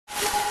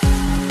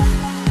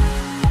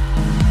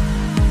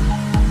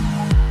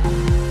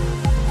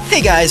Hey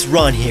guys,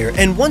 Ron here,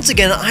 and once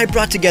again I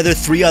brought together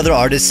 3 other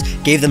artists,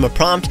 gave them a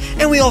prompt,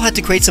 and we all had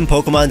to create some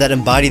Pokemon that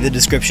embody the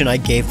description I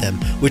gave them,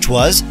 which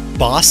was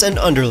Boss and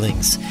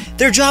Underlings.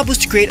 Their job was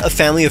to create a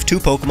family of 2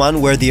 Pokemon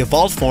where the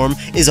evolved form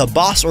is a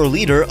boss or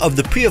leader of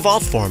the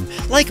pre-evolved form,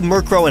 like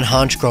Murkrow and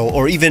Honchkrow,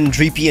 or even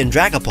Dreepy and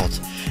Dragapult.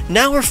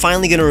 Now we're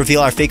finally going to reveal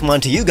our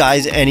Fakemon to you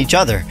guys and each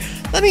other.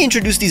 Let me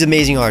introduce these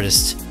amazing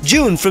artists.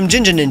 June from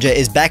GinjaNinja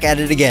is back at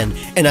it again,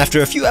 and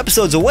after a few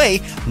episodes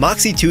away,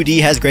 Moxie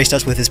 2D has graced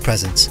us with his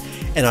presence.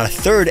 And our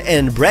third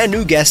and brand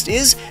new guest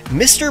is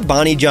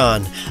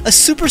MrBonnyJohn, a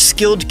super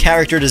skilled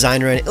character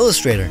designer and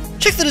illustrator.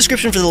 Check the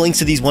description for the links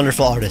to these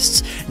wonderful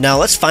artists. Now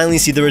let's finally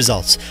see the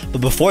results,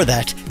 but before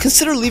that,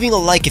 consider leaving a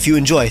like if you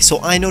enjoy so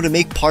I know to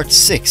make part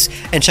 6,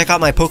 and check out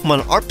my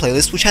Pokemon art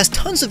playlist which has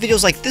tons of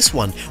videos like this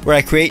one where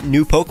I create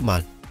new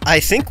Pokemon. I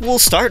think we'll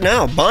start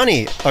now.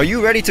 Bonnie, are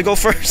you ready to go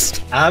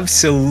first?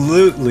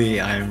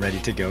 Absolutely, I am ready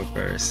to go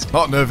first.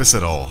 Not nervous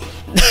at all.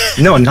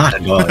 No, not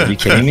at all. Are you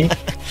kidding me?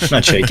 I'm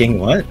not shaking.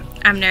 What?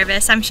 I'm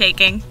nervous. I'm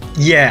shaking.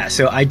 Yeah,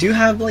 so I do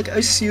have like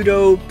a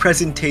pseudo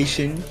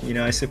presentation. You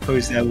know, I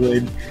suppose that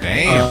would.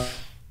 Damn.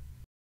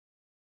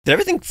 Did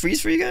everything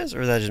freeze for you guys,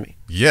 or is that just me?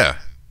 Yeah.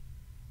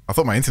 I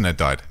thought my internet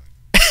died.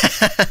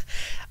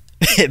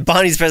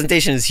 Bonnie's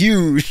presentation is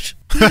huge.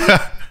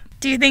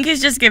 Do you think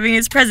he's just giving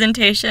his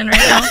presentation right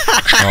now?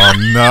 Oh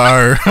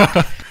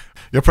no.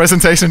 Your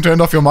presentation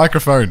turned off your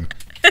microphone.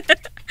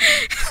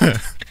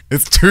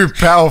 It's too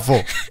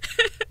powerful.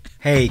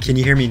 Hey, can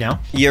you hear me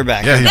now? You're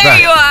back. Yeah, he's There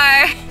back. you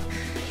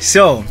are!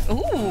 So,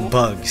 Ooh.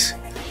 bugs.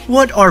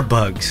 What are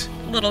bugs?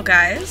 Little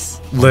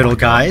guys. Little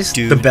guys,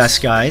 dudes. the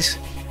best guys,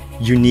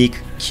 unique,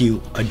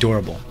 cute,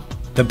 adorable.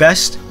 The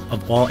best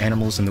of all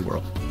animals in the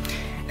world.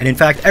 And in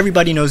fact,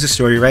 everybody knows the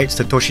story, right?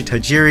 Satoshi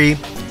Tajiri,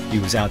 he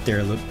was out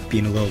there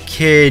being a little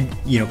kid,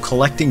 you know,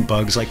 collecting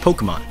bugs like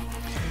Pokemon.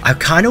 I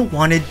kind of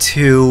wanted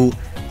to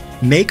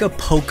make a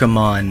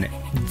Pokemon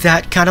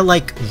that kind of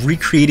like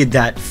recreated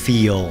that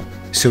feel,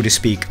 so to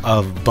speak,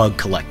 of bug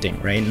collecting,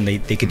 right? And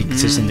they could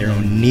exist in their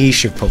own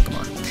niche of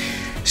Pokemon.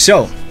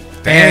 So,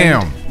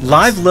 Damn. and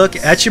live look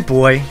at your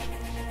boy,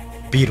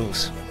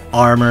 Beetles,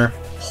 armor,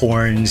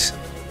 horns.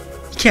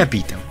 You can't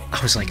beat them.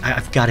 I was like,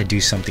 I've got to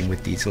do something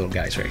with these little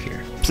guys right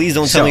here. Please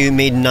don't tell me you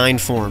made 9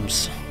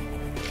 forms.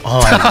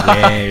 Oh,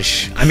 I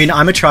wish. I mean,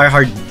 I'm a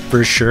tryhard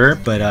for sure,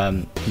 but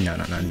no,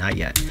 not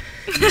yet.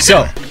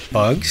 So,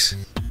 bugs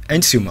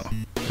and sumo,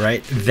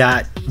 right?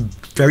 That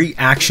very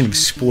action of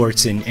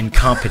sports and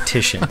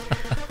competition.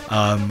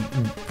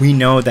 We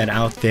know that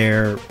out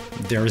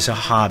there's a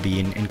hobby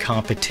and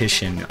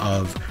competition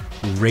of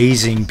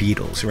raising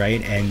beetles,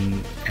 right?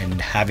 And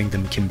having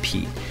them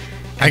compete.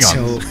 Hang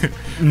So,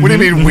 on. What do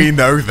you mean we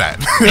know that?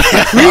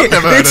 I've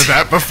never heard of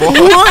that before.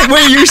 What?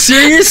 Wait, you're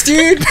serious,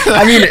 dude?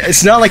 I mean,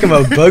 it's not like I'm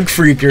a bug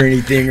freak or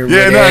anything or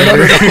Yeah,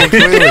 whatever. no,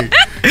 clearly.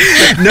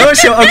 No,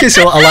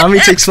 so allow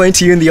me to explain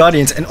to you in the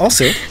audience, and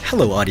also,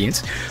 hello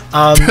audience.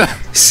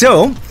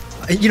 So,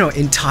 you know,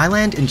 in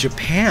Thailand and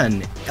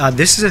Japan,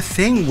 this is a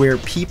thing where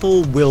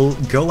people will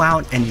go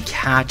out and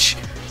catch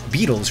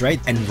beetles, right,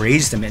 and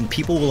raise them, and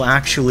people will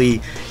actually,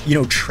 you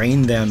know,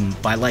 train them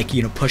by, like,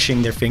 you know,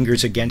 pushing their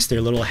fingers against their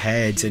little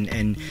heads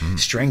and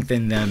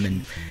strengthen them,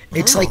 and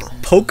it's like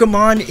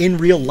Pokemon in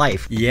real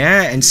life.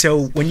 Yeah, and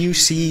so when you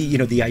see, you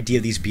know, the idea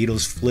of these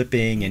beetles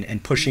flipping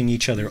and pushing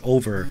each other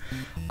over,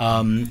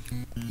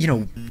 you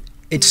know,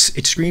 it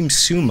screams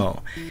sumo.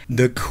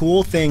 The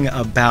cool thing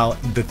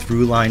about the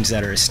through lines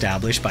that are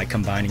established by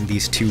combining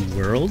these 2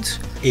 worlds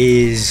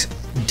is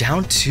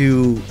down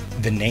to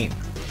the name.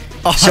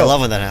 Oh, I love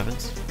when that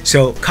happens.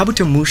 So,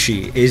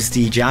 kabutomushi is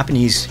the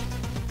Japanese,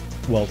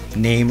 well,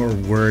 name or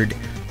word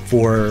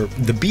for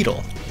the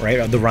beetle, right?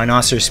 Or the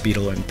rhinoceros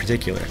beetle in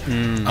particular.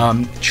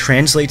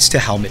 Translates to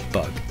helmet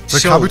bug. So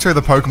Kabuto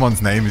the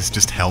Pokemon's name is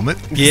just Helmet?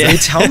 Yeah.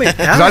 It's helmet.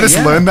 Did I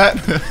just learn that?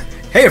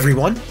 Hey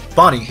everyone,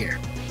 Bonnie here.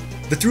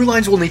 The through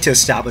lines we'll need to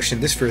establish in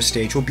this first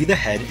stage will be the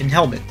head and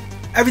helmet.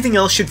 Everything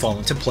else should fall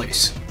into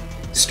place.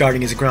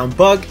 Starting as a ground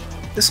bug,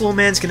 this little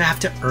man's gonna have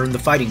to earn the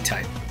fighting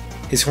type.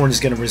 His horn is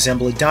gonna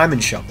resemble a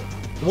diamond shovel,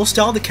 and we'll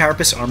style the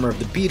carapace armor of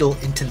the beetle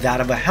into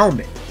that of a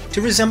helmet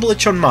to resemble a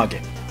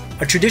chonmage,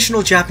 a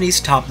traditional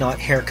Japanese top-knot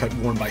haircut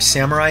worn by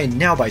samurai and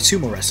now by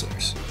sumo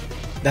wrestlers.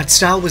 That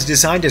style was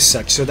designed as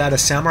such so that a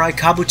samurai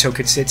kabuto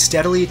could sit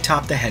steadily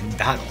atop the head in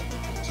battle.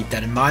 Keep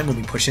that in mind when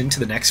we push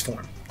into the next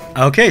form.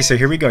 Okay, so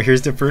here we go.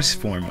 Here's the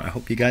first form. I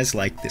hope you guys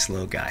like this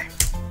little guy.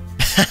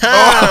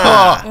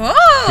 Oh,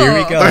 Whoa! Here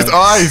we go. those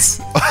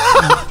eyes.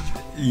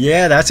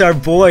 Yeah, that's our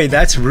boy.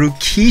 That's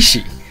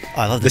Rikishi.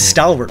 I love the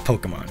stalwart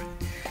Pokemon.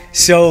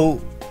 So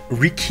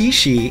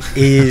Rikishi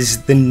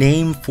is the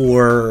name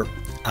for,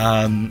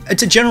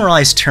 it's a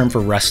generalized term for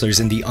wrestlers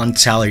in the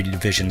unsalaried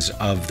divisions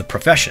of the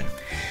profession.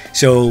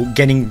 So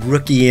getting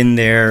rookie in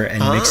there and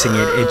mixing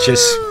it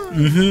just,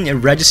 it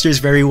registers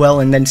very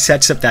well and then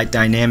sets up that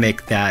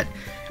dynamic that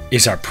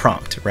is our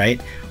prompt,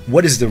 right?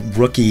 What does the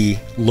rookie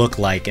look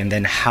like, and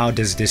then how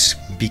does this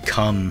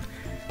become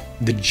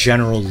the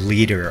general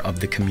leader of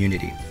the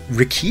community.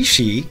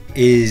 Rikishi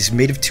is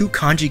made of 2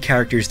 kanji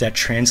characters that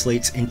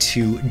translates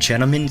into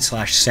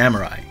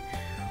gentleman/samurai,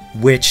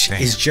 which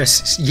is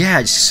just,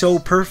 it's so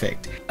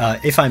perfect.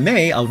 If I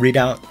may, I'll read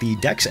out the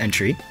dex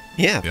entry.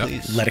 Yeah,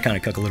 please. Let it kind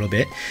of cook a little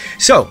bit.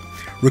 So,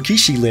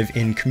 Rikishi live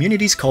in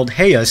communities called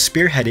Heya,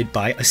 spearheaded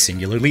by a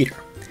singular leader.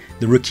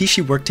 The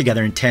Rikishi work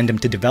together in tandem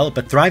to develop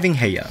a thriving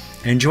Heya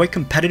and enjoy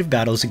competitive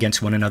battles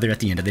against one another at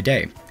the end of the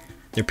day.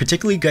 They're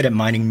particularly good at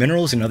mining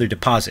minerals and other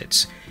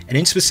deposits, and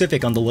in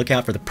specific on the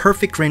lookout for the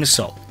perfect grain of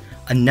salt,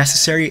 a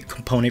necessary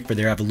component for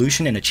their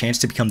evolution and a chance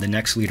to become the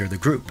next leader of the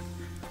group.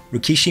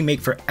 Rikishi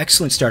make for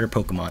excellent starter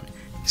Pokemon.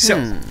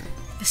 So,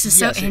 This is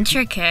so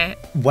intricate.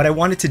 what I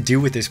wanted to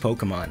do with this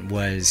Pokemon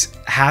was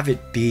have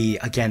it be,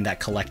 again, that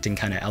collecting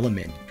kind of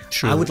element.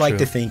 I would like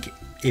to think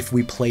if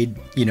we played,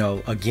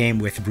 a game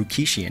with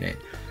Rikishi in it,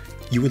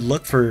 you would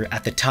look for,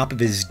 at the top of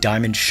his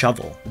diamond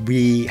shovel,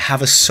 we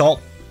have a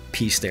salt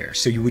piece there.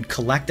 So you would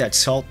collect that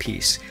salt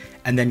piece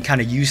and then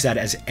kind of use that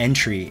as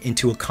entry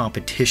into a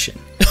competition.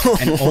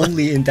 And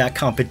only in that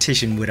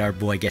competition would our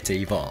boy get to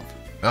evolve.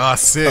 Ah,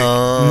 sick.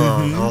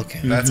 Okay.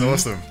 That's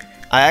awesome.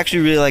 I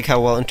actually really like how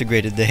well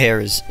integrated the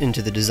hair is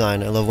into the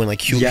design. I love when like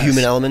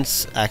human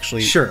elements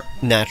actually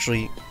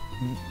naturally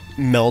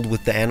meld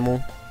with the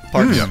animal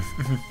part. Yeah.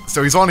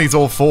 So he's on his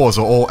all 4s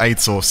or all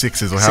 8s or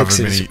 6s or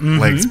however many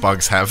legs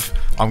bugs have.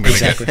 I'm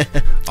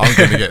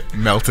gonna get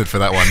melted for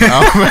that one.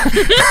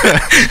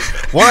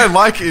 What I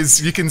like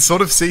is you can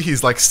sort of see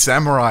his like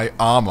samurai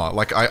armor.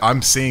 Like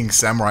I'm seeing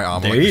samurai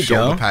armor, like the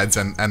shoulder pads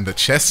and the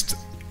chest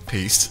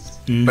piece.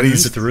 But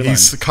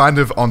he's kind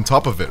of on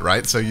top of it,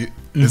 right? So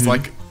there's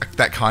like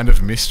that kind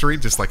of mystery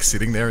just like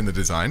sitting there in the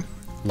design.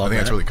 I think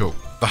that's really cool.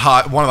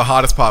 One of the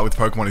hardest part with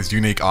Pokemon is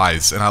unique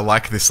eyes, and I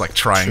like this like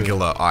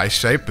triangular eye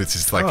shape. It's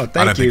just like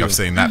I don't think I've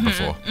seen that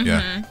before.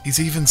 Yeah, he's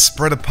even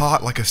spread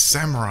apart like a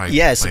samurai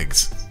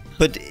legs.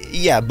 But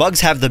yeah, bugs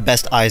have the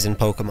best eyes in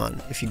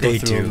Pokemon. If you go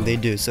through them, they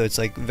do. So it's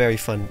like very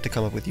fun to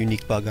come up with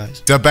unique bug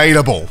eyes.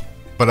 Debatable,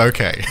 but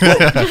okay.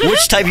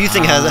 Which type you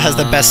think has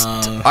the best?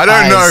 I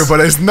don't know, but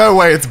there's no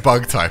way it's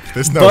bug type.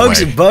 There's no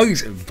way.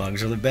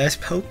 Bugs are the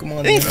best Pokemon.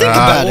 I mean, think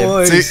about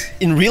it. See,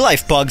 in real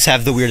life, bugs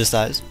have the weirdest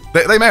eyes.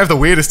 They may have the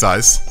weirdest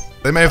eyes.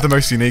 They may have the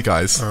most unique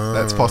eyes.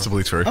 That's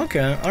possibly true.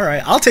 Okay, all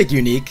right. I'll take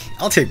unique.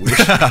 I'll take weird.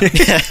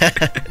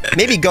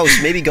 Maybe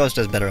Ghost. Maybe Ghost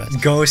has better eyes.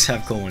 Ghosts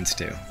have cool ones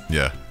too.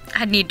 Yeah.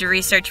 I'd need to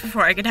research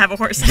before I could have a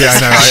horse. Yeah, I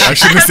know. I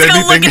shouldn't have said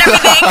anything.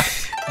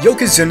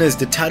 Yokozuna is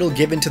the title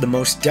given to the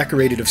most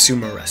decorated of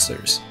sumo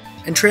wrestlers,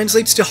 and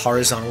translates to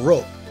horizontal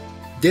rope.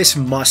 This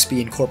must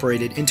be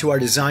incorporated into our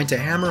design to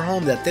hammer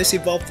home that this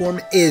evolved form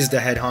is the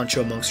head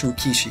honcho amongst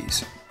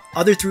Rukishis.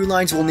 Other through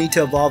lines we'll need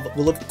to evolve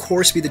will of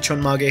course be the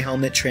Chonmage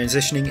helmet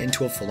transitioning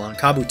into a full-on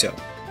Kabuto.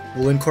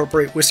 We'll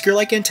incorporate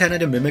whisker-like antenna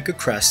to mimic a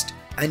crest,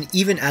 and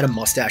even add a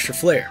mustache for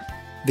flair.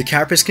 The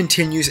carapace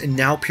continues and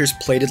now appears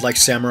plated like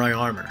samurai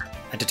armor.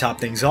 And to top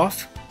things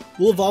off,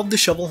 we'll evolve the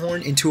shovel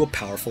horn into a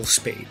powerful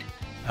spade.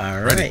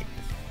 Alright.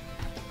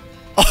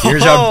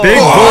 Here's our big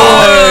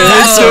boy!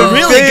 That's a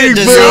really good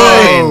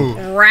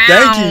design!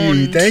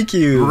 Round. Thank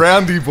you.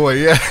 Roundy boy,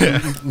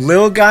 yeah.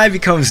 Little guy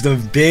becomes the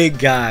big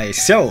guy.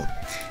 So,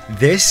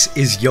 this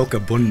is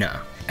Yokabunna.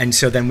 And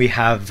so then we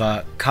have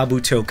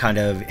Kabuto kind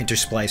of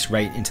interspliced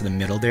right into the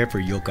middle there for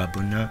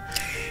Yokabunna.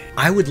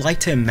 I would like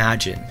to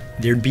imagine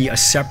there'd be a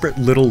separate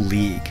little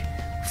league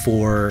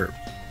for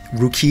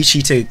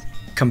Rikishi to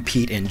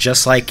compete in,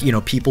 just like,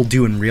 people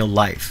do in real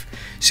life.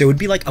 So it would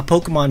be like a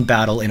Pokemon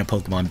battle in a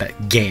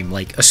Pokemon game,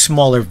 like a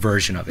smaller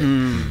version of it.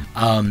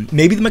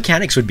 Maybe the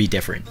mechanics would be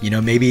different.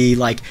 Maybe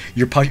like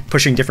you're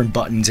pushing different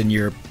buttons and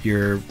your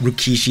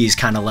Rikishi is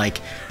kind of like,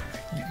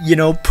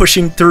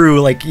 pushing through,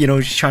 like,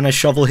 trying to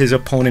shovel his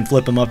opponent,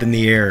 flip him up in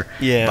the air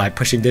by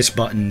pushing this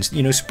button,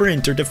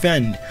 sprint or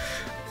defend.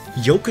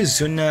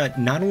 Yokozuna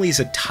not only is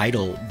a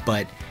title,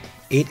 but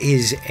it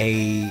is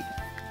a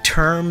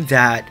term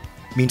that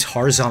means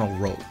horizontal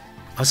rope.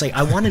 I was like,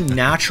 I want a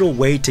natural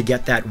way to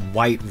get that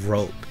white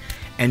rope.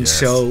 And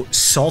so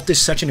salt is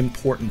such an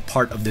important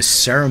part of the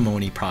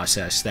ceremony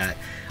process that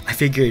I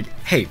figured,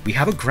 hey, we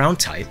have a ground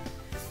type.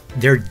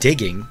 They're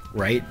digging,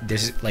 right?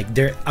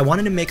 I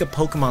wanted to make a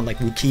Pokemon like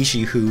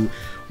Rikishi who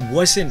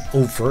wasn't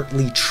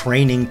overtly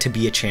training to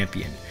be a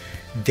champion.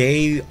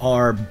 They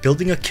are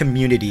building a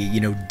community,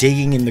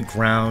 digging in the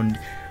ground,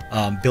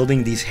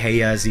 building these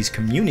Heiyas, these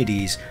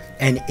communities,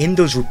 and in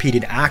those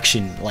repeated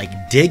action, like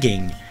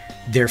digging,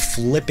 they're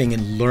flipping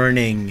and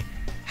learning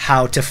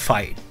how to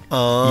fight.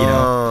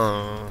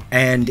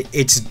 And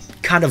it's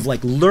kind of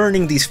like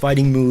learning these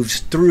fighting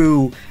moves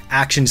through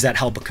actions that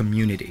help a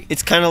community.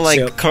 It's kind of like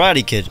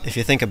Karate Kid, if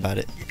you think about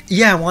it.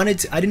 Yeah, I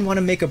didn't want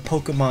to make a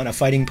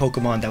fighting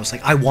Pokemon that was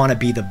like, I want to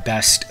be the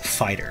best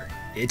fighter.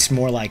 It's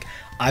more like,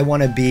 I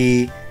want to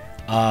be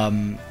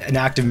an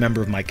active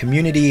member of my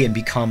community and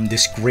become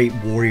this great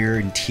warrior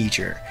and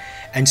teacher.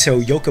 And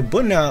so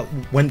Yokabunna,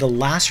 when the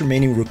last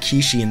remaining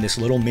Rikishi in this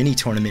little mini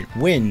tournament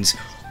wins,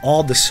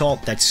 all the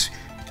salt that's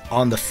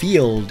on the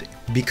field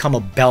become a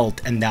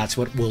belt, and that's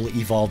what will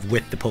evolve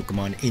with the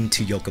Pokemon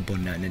into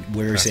Yokabunna, and it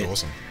wears it.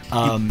 Awesome.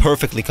 You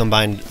perfectly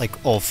combined like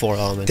all 4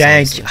 elements.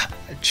 Thank you.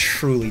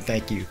 Truly,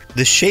 thank you.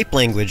 The shape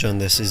language on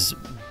this is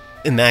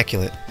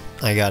immaculate,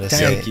 I gotta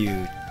say.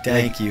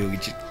 Thank you.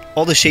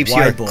 All the shapes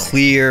here are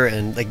clear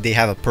and like they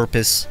have a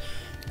purpose.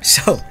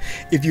 So,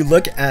 if you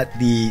look at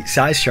the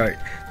size chart,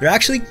 they're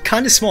actually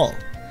kind of small.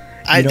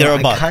 They're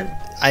a bug.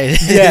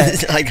 Yeah,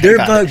 they're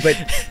a bug, but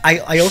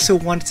I also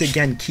wanted to,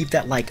 again, keep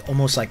that like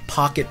almost like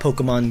pocket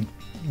Pokemon,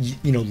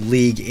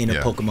 league in a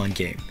Pokemon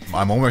game.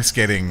 I'm almost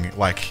getting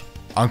like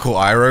Uncle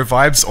Iroh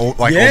vibes, or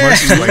like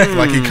almost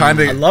like he kind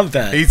of. I love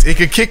that. He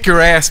can kick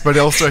your ass, but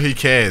also he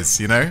cares,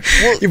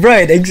 Well,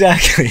 right,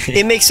 exactly.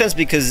 It makes sense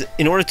because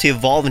in order to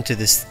evolve into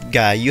this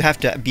guy, you have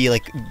to be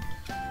like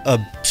a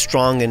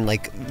strong and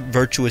like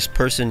virtuous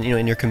person,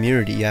 in your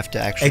community. You have to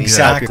actually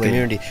help your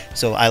community.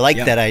 So I like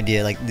that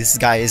idea. Like this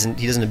guy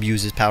he doesn't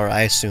abuse his power.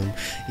 I assume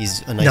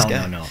he's a nice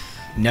guy. No.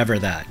 Never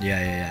that.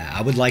 Yeah.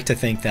 I would like to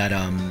think that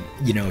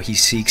he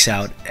seeks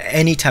out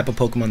any type of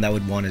Pokemon that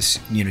would want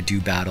to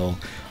do battle,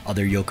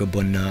 other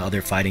Yokabunna,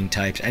 other fighting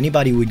types.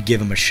 Anybody would give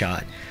him a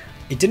shot.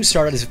 It didn't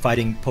start out as a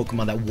fighting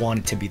Pokemon that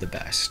wanted to be the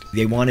best.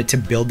 They wanted to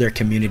build their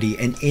community,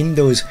 and in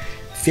those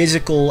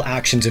physical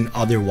actions and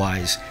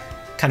otherwise,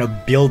 kind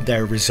of build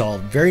their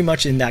resolve, very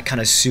much in that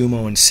kind of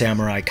sumo and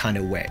samurai kind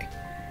of way,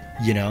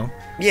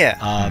 Yeah.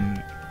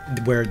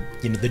 Where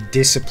the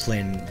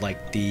discipline,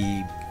 like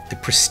the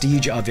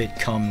prestige of it,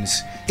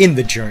 comes in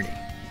the journey.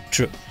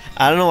 True.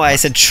 I don't know why I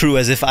said true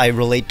as if I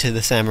relate to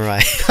the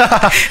samurai.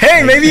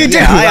 Hey, maybe you do.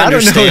 Yeah, I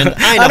understand.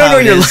 I don't know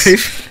your is.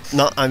 life.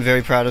 No, I'm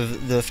very proud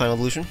of the final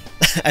evolution,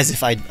 as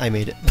if I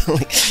made it.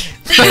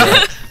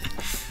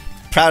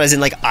 Proud as in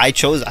like I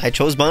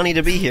chose Bonny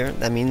to be here.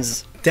 That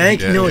means.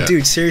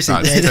 Dude, seriously,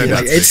 thank you.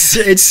 Like, it's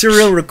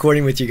surreal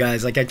recording with you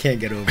guys. Like I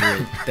can't get over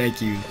it.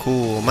 Thank you.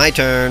 Cool. My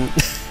turn.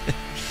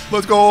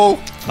 Let's go.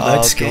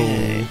 Let's go.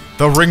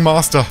 The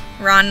Ringmaster.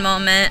 Ron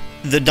moment.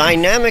 The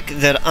dynamic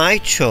that I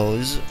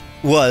chose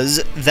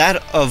was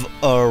that of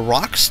a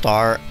rock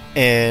star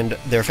and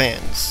their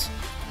fans.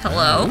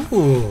 Hello.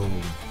 Ooh.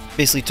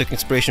 Basically took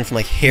inspiration from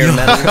like hair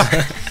metal.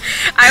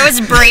 I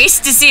was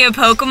braced to see a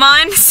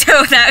Pokemon,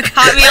 so that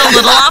caught me a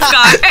little off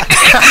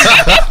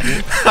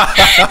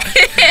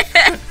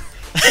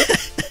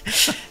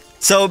guard.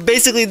 So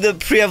basically the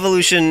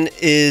pre-evolution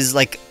is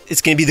like,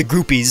 it's going to be the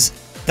groupies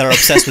that are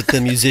obsessed with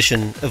the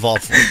musician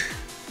evolved form.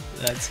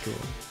 That's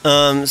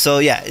cool. So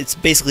yeah, it's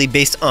basically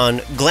based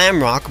on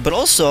glam rock, but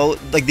also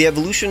like the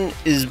evolution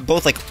is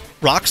both like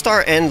rock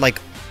star and like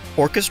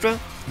orchestra.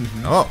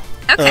 Mm-hmm. Oh.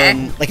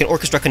 Okay. Like an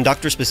orchestra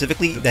conductor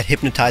specifically that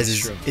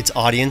hypnoptizes its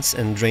audience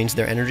and drains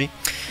their energy.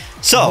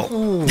 So,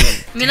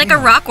 I mean, like a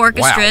rock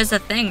orchestra is a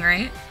thing,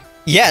 right?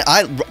 Yeah,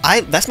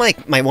 I that's my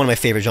one of my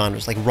favorite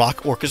genres, like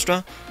rock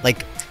orchestra.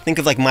 Like think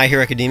of like My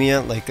Hero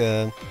Academia, like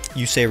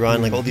You Say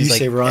Run, like all these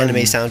like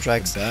anime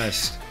soundtracks.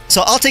 Best.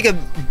 So I'll take a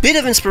bit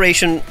of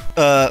inspiration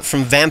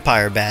from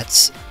Vampire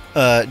Bats,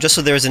 just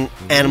so there's an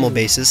animal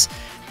basis,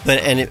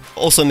 and it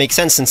also makes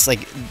sense since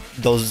like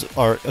those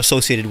are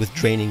associated with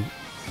draining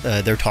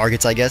their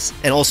targets, I guess,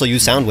 and also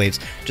use sound waves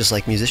just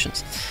like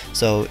musicians.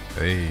 So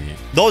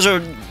those are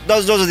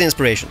the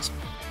inspirations.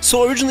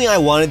 So originally I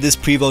wanted this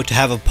Prevo to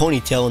have a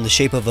ponytail in the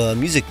shape of a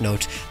music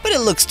note, but it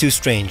looks too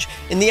strange.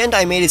 In the end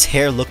I made its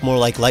hair look more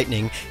like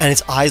lightning, and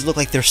its eyes look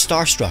like they're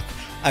starstruck.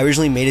 I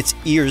originally made its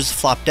ears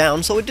flop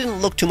down so it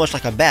didn't look too much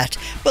like a bat,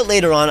 but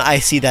later on I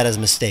see that as a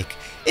mistake.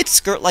 Its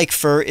skirt-like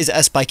fur is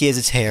as spiky as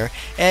its hair,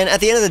 and at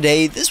the end of the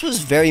day, this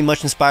was very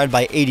much inspired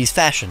by 80s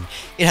fashion.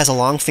 It has a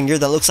long finger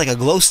that looks like a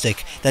glow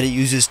stick that it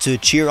uses to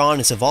cheer on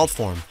its evolved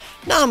form.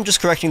 Now I'm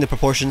just correcting the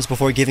proportions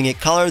before giving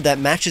it color that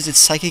matches its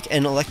psychic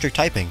and electric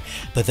typing,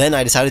 but then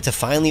I decided to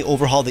finally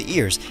overhaul the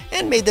ears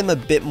and made them a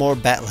bit more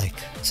bat-like.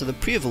 So the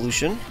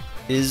pre-evolution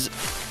is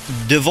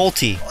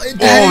Devoltee.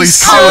 All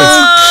these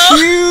colors.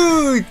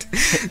 Cute!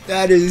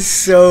 That is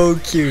so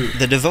cute.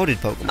 The devoted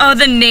Pokemon. Oh,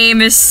 the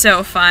name is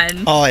so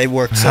fun. Oh, it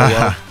worked so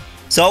well.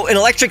 So, in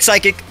Electric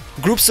Psychic,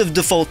 groups of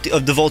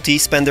Devoltee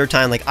spend their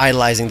time like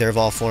idolizing their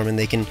evolved form, and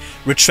they can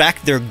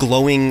retract their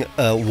glowing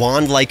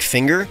wand-like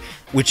finger,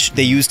 which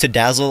they use to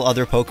dazzle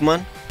other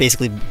Pokemon,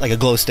 basically like a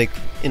glow stick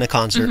in a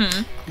concert.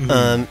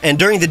 And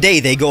during the day,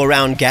 they go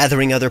around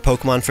gathering other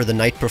Pokemon for the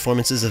night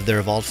performances of their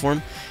evolved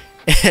form.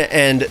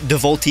 And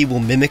Devoltee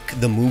will mimic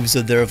the moves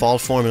of their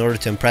evolved form in order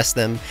to impress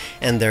them,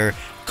 and they're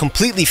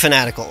completely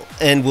fanatical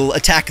and will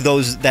attack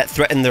those that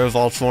threaten their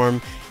evolved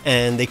form,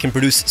 and they can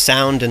produce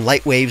sound and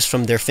light waves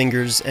from their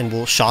fingers and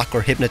will shock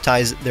or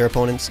hypnotize their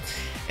opponents.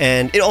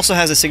 And it also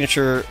has a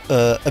signature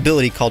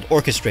ability called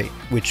Orchestrate,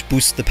 which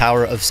boosts the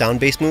power of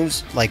sound-based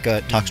moves, like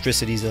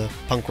Toxtricity's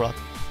punk rock.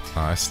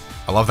 Nice.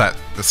 I love that,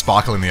 the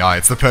sparkle in the eye.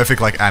 It's the perfect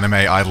like anime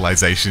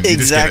idolization. You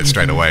just get it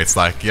straight away. It's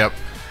like, yep,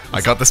 I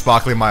got the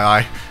sparkle in my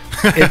eye.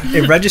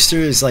 It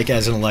registers like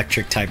as an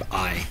electric type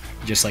eye.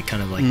 just like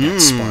kind of like that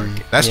spark.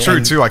 That's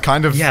true too. I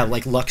kind of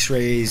like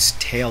Luxray's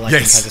tail, I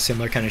think, has a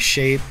similar kind of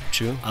shape.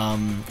 True.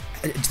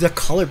 The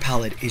color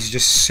palette is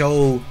just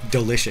so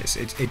delicious.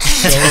 It's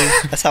so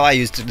That's how I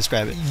used to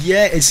describe it.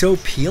 yeah, it's so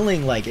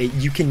appealing. Like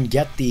you can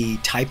get the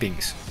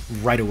typings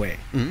right away.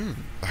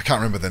 I can't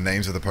remember the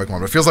names of the Pokemon,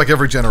 but it feels like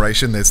every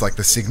generation there's like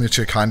the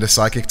signature kind of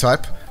psychic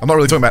type. I'm not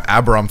really talking about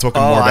Abra, I'm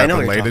talking more about the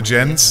later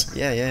gens.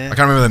 Yeah. I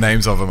can't remember the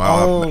names of them.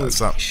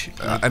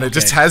 And it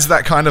just has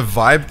that kind of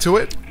vibe to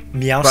it.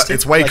 Meowstic, but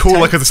it's way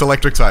cooler because it's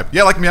electric type.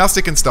 Yeah, like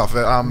Meowstic and stuff.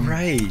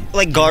 Right.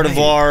 Like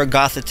Gardevoir,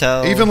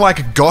 Gothitelle. Even like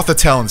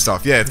Gothitelle and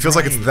stuff. Yeah, it feels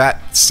like it's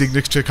that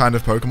signature kind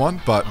of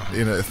Pokemon, but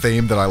in a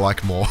theme that I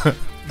like more.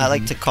 I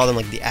like to call them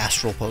like the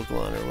astral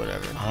Pokemon or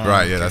whatever.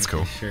 Right, yeah, that's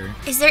cool. Sure.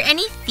 Is there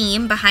any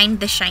theme behind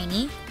the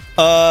shiny?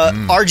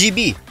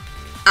 RGB.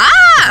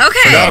 Ah,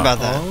 okay. Forgot about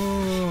that.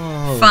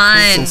 Oh,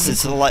 Fun. Since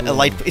it's a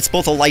light, it's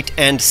both a light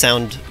and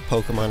sound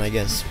Pokemon, I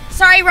guess.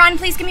 Sorry, Ron,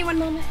 please give me one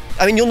moment.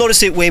 I mean, you'll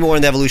notice it way more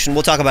in the evolution.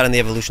 We'll talk about it in the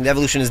evolution. The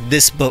evolution is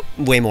this, but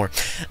way more.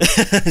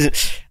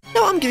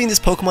 Now I'm giving this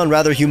Pokemon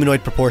rather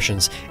humanoid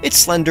proportions. It's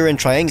slender and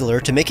triangular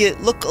to make it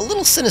look a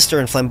little sinister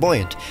and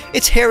flamboyant.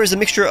 Its hair is a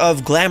mixture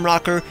of glam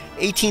rocker,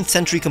 18th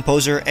century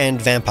composer,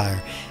 and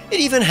vampire. It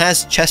even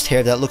has chest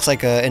hair that looks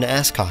like an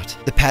ascot.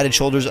 The padded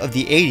shoulders of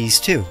the 80s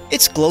too.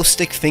 Its glow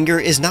stick finger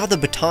is now the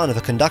baton of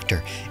a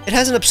conductor. It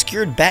has an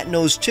obscured bat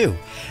nose too.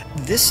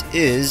 This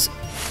is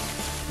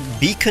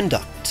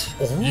B-Conduct.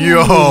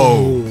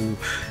 Yo!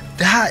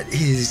 That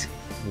is...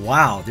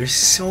 Wow, there's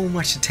so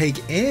much to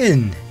take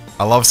in.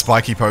 I love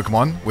spiky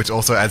Pokemon, which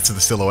also adds to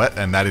the silhouette,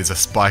 and that is a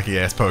spiky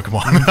ass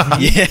Pokemon.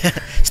 Yeah,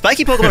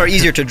 spiky Pokemon are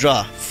easier to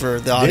draw for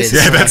the audience.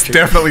 Yeah, that's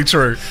definitely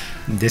true.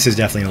 This is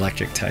definitely an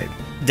electric type.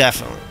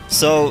 Definitely.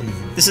 So,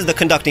 this is the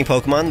conducting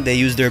Pokemon. They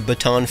use their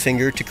baton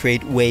finger to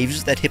create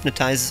waves that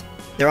hypnotize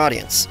their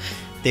audience.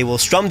 They will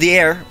strum the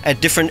air at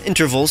different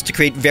intervals to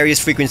create various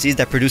frequencies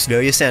that produce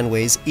various sound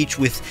waves, each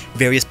with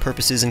various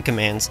purposes and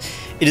commands.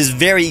 It is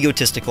very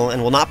egotistical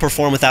and will not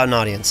perform without an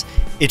audience.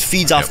 It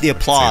feeds off the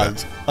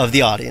applause of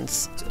the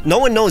audience. No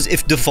one knows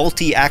if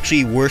Defaulty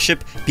actually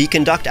worship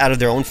B-Conduct out of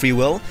their own free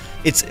will.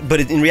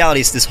 But in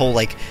reality, it's this whole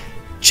like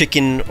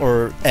chicken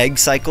or egg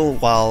cycle,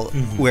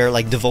 where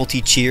like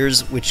Defaulty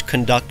cheers, which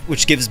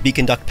gives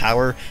B-Conduct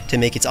power to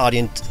make its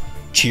audience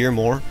cheer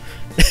more.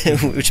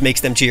 Which makes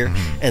them cheer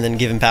and then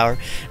give him power.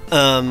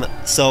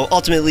 So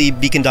ultimately,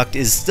 B-Conduct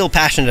is still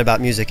passionate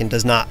about music and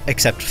does not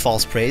accept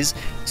false praise.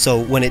 So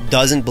when it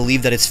doesn't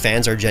believe that its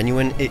fans are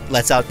genuine, it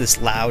lets out this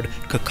loud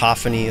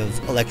cacophony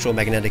of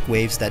electromagnetic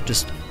waves that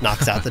just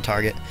knocks out the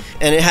target.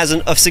 And it has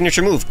a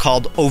signature move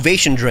called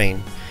Ovation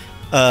Drain.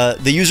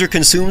 The user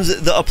consumes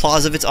the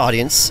applause of its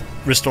audience,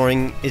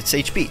 restoring its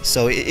HP.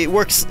 So it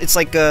works. It's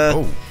like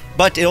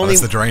but it only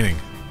that's the draining.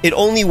 It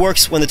only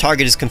works when the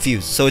target is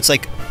confused, so it's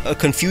like a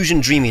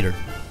confusion Dream Eater.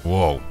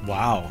 Whoa.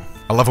 Wow.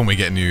 I love when we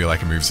get new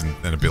like moves and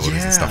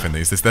abilities and stuff in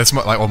these. That's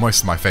like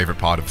almost my favorite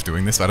part of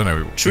doing this. I don't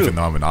know, even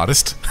though I'm an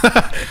artist.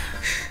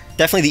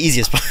 Definitely the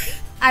easiest part.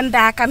 I'm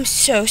back. I'm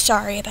so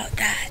sorry about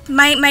that.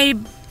 My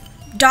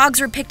dogs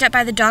were picked up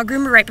by the dog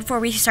groomer right before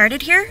we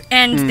started here,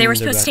 and they were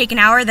supposed to take an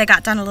hour. They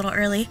got done a little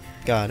early.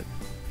 Got it.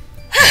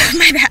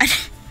 My bad.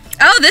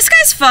 Oh, this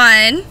guy's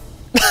fun.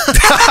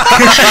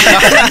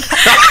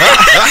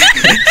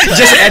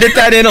 Just edit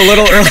that in a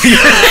little earlier.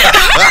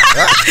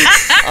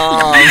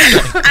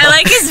 I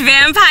like his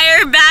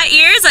vampire bat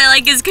ears. I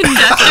like his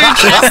conductor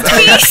chest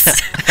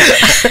piece.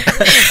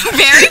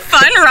 Very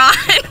fun, Ron.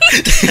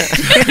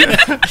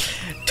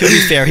 To be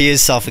fair, he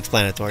is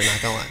self-explanatory,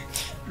 not gonna lie.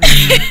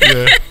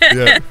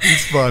 yeah,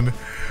 it's fun.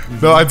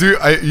 No,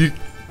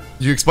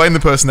 you explain the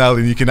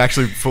personality, and you can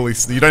actually fully.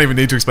 You don't even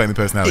need to explain the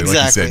personality,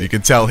 like you said. You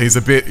can tell he's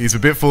a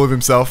bit full of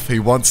himself. He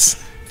wants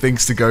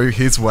things to go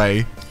his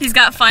way. He's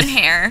got fun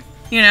hair,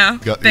 you know,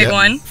 big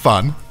one.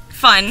 Fun.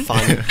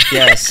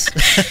 Yes.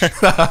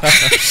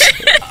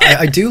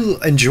 I do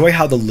enjoy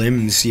how the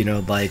limbs, you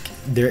know, like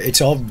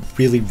it's all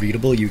really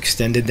readable. You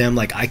extended them.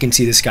 Like I can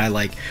see this guy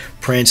like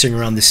prancing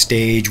around the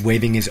stage,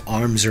 waving his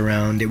arms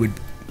around. It would,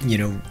 you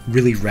know,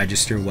 really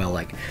register well.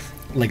 Like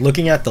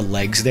looking at the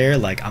legs there,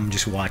 like I'm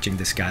just watching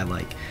this guy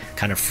like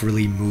kind of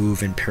freely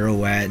move and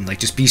pirouette and like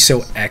just be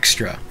so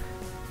extra,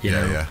 you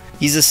know? Yeah.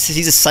 He's a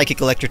psychic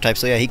electric type,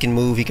 so yeah, he can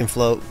move, he can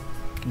float,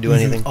 can do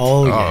anything.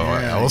 Oh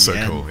yeah, also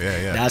cool.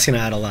 Yeah. That's gonna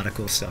add a lot of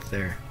cool stuff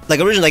there. Like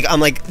originally,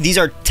 I'm like these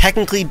are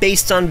technically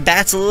based on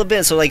bats a little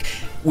bit, so like,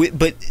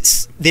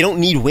 but they don't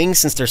need wings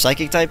since they're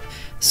psychic type.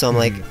 So I'm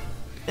like,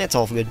 that's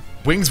all good.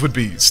 Wings would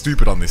be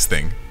stupid on this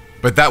thing,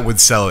 but that would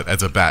sell it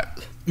as a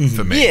bat.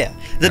 For me. Yeah,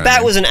 the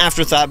bat was an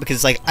afterthought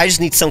because like I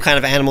just need some kind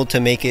of animal to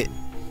make it,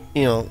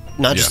 you know,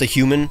 not just a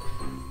human.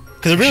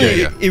 Because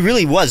it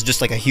really was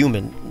just like a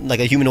human, like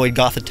a humanoid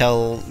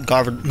Gothitelle,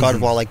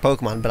 Gardevoir like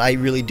Pokemon. But I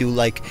really do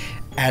like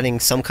adding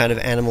some kind of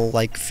animal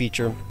like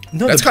feature.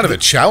 No, that's kind of a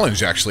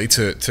challenge actually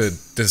to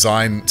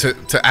design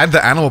to add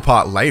the animal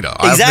part later.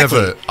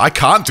 Exactly. I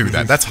can't do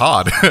that. That's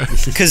hard.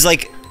 Because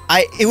like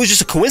it was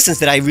just a coincidence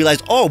that I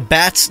realized, oh,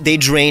 bats, they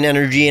drain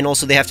energy and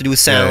also they have to do with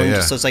sound.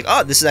 Yeah. So it's like,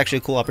 oh, this is actually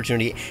a cool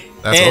opportunity.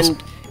 That's awesome.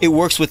 it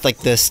works with like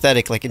the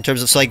aesthetic, like in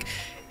terms of like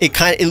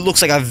it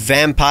looks like a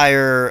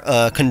vampire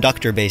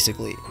conductor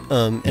basically.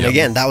 And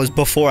again, that was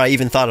before I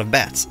even thought of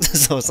bats.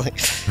 So it's like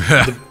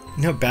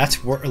No,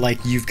 bats were like,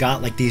 you've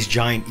got like these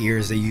giant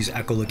ears. They use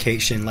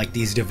echolocation. Like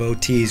these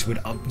devotees would,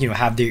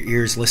 have their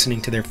ears listening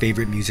to their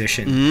favorite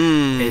musician.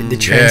 It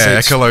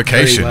translates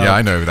echolocation. very well. Yeah,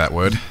 I know that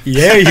word.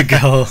 There you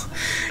go.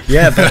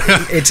 Yeah, but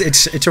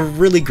it's a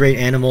really great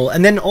animal,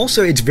 and then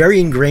also it's very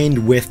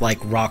ingrained with like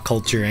rock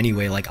culture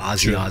anyway. Like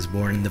Ozzy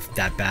Osbourne and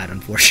that bat,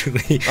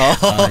 unfortunately,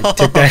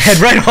 took that head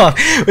right off.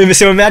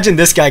 So imagine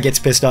this guy gets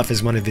pissed off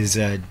as one of his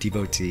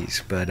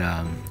devotees. But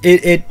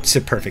it's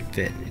a perfect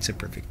fit. It's a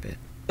perfect fit.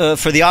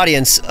 For the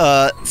audience,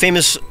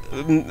 famous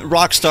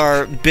rock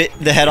star bit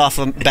the head off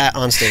a bat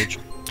on stage.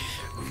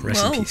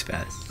 Rest in peace,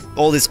 bat.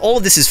 All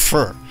of this is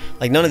fur.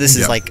 Like none of this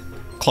is like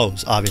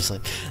clothes,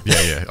 obviously.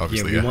 Yeah,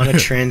 obviously. We want to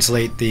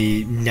translate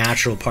the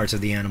natural parts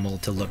of the animal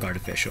to look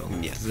artificial.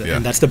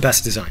 And that's the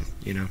best design,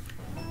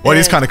 What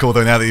is kind of cool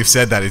though, now that you've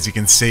said that, is you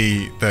can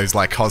see those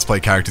like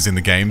cosplay characters in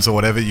the games or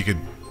whatever.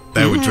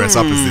 They would dress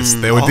up as this.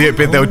 There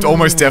would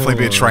almost definitely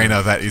be a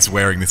trainer that is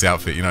wearing this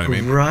outfit. You know what I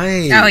mean?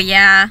 Right. Oh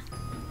yeah.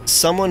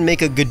 Someone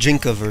make a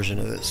GinjaNinja version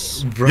of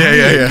this. Right.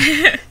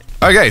 Yeah.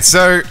 Okay,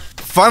 so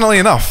funnily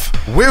enough,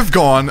 we've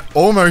gone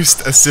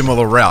almost a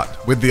similar route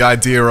with the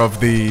idea of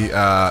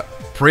the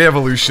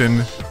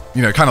pre-evolution,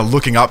 kind of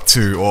looking up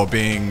to or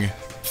being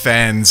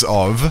fans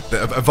of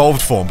the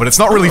evolved form. But it's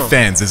not really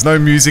fans. There's no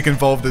music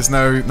involved. There's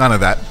none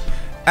of that.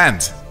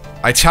 And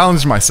I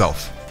challenged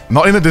myself,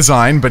 not in the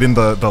design, but in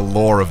the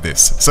lore of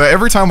this. So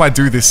every time I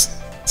do this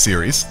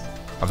series,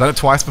 I've done it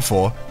twice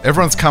before,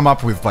 everyone's come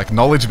up with like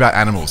knowledge about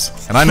animals,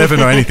 and I never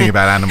know anything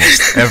about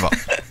animals, ever.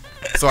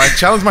 So I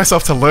challenged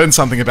myself to learn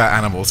something about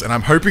animals, and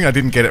I'm hoping I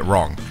didn't get it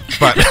wrong.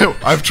 But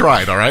I've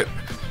tried, alright?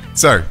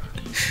 So,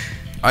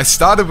 I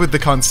started with the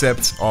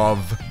concept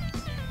of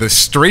the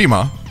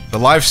streamer, the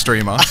live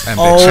streamer, and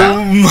their chat.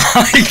 Oh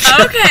my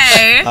god.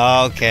 Okay.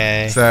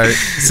 Okay. So,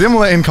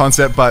 similar in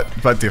concept, but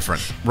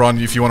different. Ron,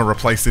 if you want to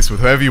replace this with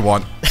whoever you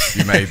want,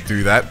 you may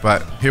do that,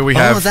 but here we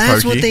have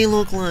that's Pokey. what they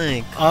look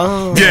like.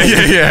 Oh.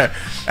 Yeah.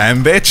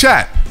 And their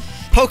chat.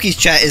 Pokey's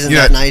chat isn't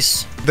that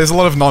nice. There's a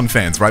lot of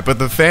non-fans, right? But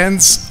the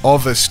fans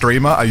of a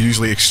streamer are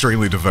usually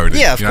extremely devoted.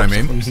 Yeah, of you know course,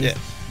 what I mean? Yeah.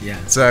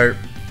 Yeah. So,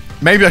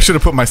 maybe I should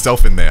have put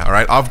myself in there,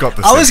 alright? I've got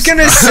the I was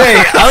gonna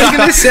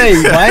say,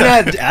 why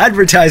not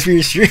advertise for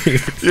your stream?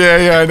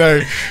 Yeah, I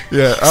know.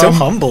 Yeah. So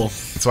humble.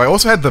 So I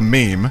also had the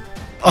meme.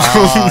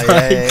 Oh,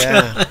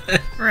 yeah.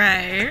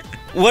 Right.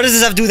 What does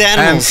this have to do with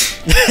animals?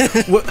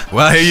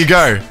 Well, here you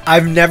go.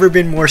 I've never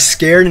been more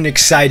scared and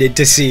excited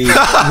to see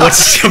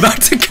what's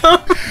about to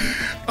come.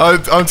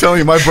 I'm telling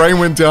you, my brain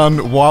went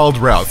down wild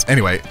routes.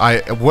 Anyway,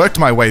 I worked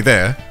my way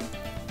there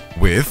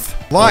with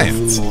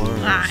lions.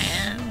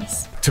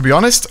 Lions. To be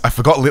honest, I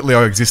forgot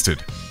Litleo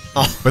existed.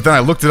 But then I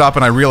looked it up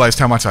and I realized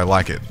how much I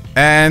like it.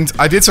 And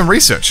I did some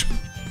research.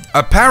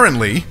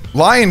 Apparently,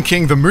 Lion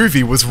King the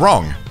movie was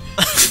wrong.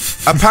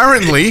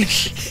 Apparently,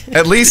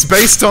 at least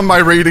based on my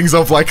readings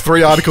of like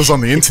 3 articles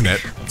on the internet,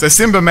 so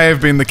Simba may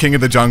have been the king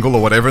of the jungle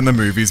or whatever in the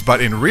movies,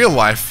 but in real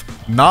life,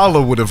 Nala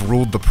would have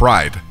ruled the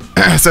pride.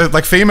 So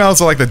like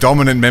females are like the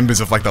dominant members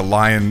of like the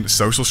lion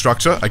social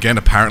structure. Again,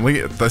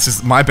 apparently, this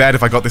is my bad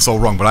if I got this all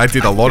wrong, but I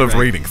did a lot of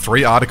reading,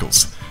 3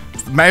 articles.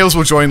 Males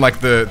will join like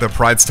the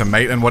prides to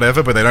mate and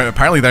whatever, but they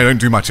don't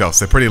do much else.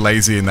 They're pretty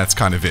lazy and that's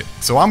kind of it.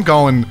 So I'm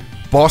going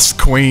boss,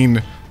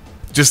 queen,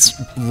 just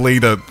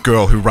leader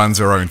girl who runs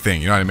her own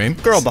thing, you know what I mean?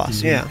 Girl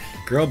boss, yeah.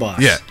 Girl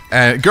boss.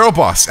 Yeah, girl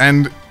boss.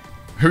 And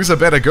who's a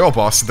better girl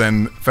boss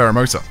than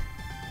Pheromosa?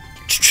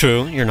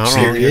 True, you're not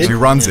wrong. Period. She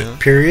runs it.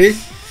 Period.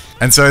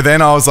 And so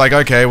then I was like,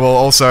 okay, well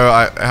also,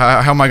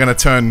 how am I going to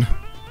turn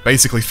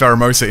basically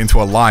Pheromosa into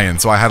a lion?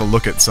 So I had a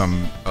look at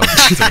some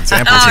examples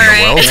in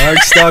the world.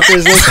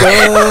 Darkstalkers, let's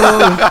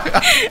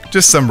go.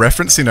 Just some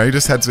reference, you got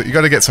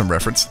to get some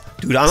reference.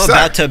 Dude, I'm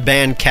about to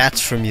ban cats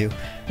from you.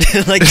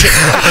 Like,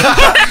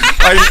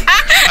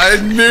 I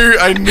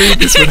knew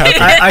this would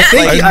happen.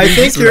 I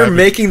think you're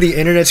making the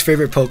internet's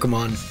favorite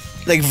Pokemon.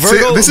 like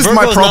Virgo, this is Virgo's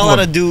my not problem.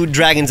 allowed to do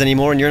dragons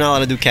anymore, and you're not allowed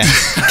to do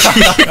cats.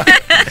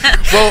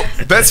 Well,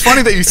 that's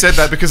funny that you said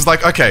that because,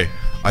 like, okay,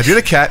 I did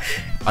a cat,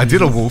 I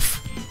did a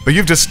wolf, but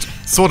you've just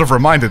sort of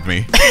reminded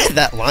me.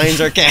 That lions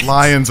are cats.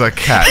 Lions are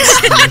cats.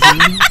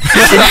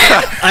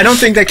 I don't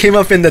think that came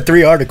up in the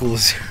 3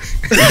 articles.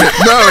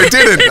 No, it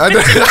didn't.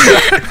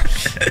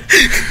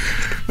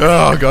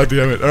 Oh, god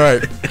damn it.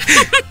 Alright.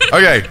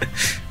 Okay.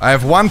 I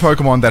have one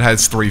Pokemon that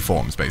has 3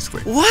 forms,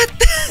 basically. What?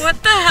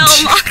 What the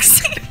hell,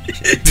 Moxie?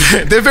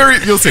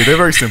 You'll see, they're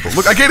very simple.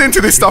 Look, I get into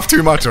this stuff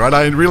too much, alright?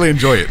 I really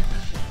enjoy it.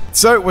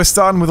 So we're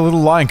starting with a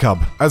little lion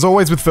cub. As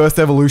always with first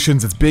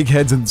evolutions, it's big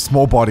heads and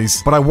small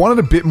bodies, but I wanted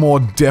a bit more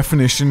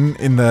definition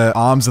in the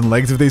arms and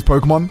legs of these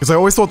Pokemon, because I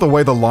always thought the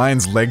way the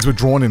lion's legs were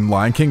drawn in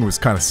Lion King was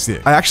kind of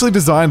sick. I actually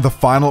designed the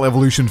final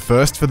evolution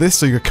first for this,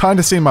 so you're kind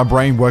of seeing my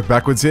brain work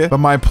backwards here, but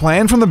my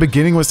plan from the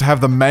beginning was to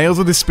have the males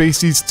of this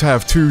species to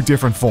have two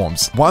different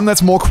forms. One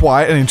that's more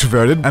quiet and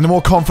introverted, and a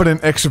more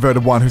confident,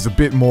 extroverted one who's a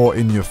bit more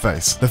in your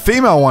face. The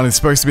female one is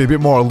supposed to be a bit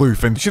more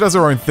aloof, and she does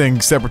her own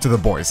thing separate to the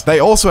boys. They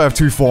also have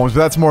two forms, but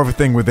that's more of a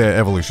thing with their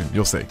evolution.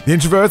 You'll see. The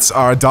introverts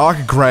are a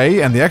dark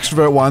gray, and the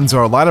extrovert ones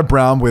are a lighter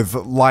brown with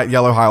light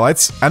yellow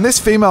highlights. And this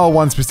female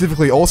one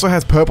specifically also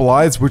has purple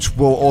eyes, which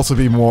will also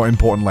be more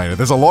important later.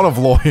 There's a lot of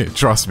lore here,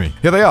 trust me.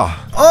 Here they are.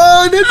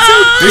 Oh, that's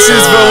so This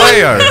is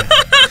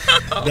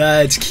Vallejo.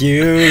 That's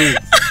cute.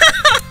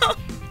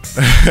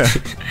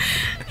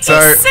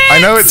 So, I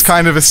know it's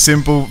kind of a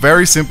simple,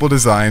 very simple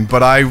design,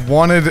 but I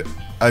wanted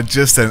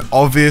just an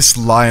obvious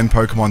lion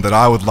Pokemon that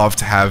I would love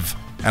to have,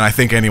 and I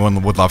think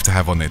anyone would love to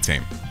have on their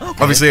team.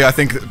 Okay. Obviously, I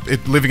think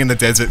living in the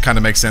desert kind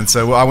of makes sense,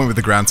 so I went with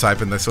the ground type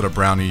and the sort of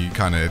browny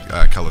kind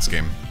of color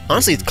scheme.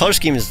 Honestly, the color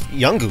scheme is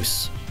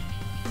Yungoos.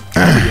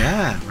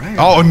 Yeah, right.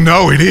 Oh,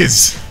 no, it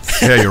is!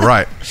 Yeah, you're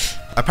right.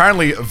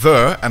 Apparently,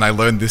 and I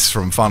learned this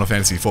from Final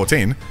Fantasy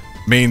XIV,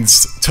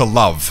 means to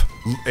love.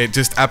 It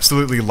just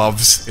absolutely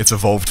loves its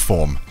evolved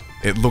form.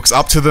 It looks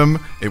up to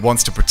them, it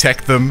wants to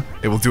protect them,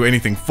 it will do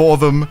anything for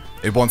them,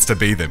 it wants to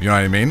be them, you know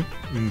what I mean?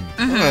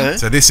 Okay.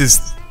 So this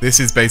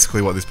is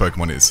basically what this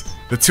Pokemon is.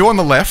 The two on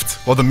the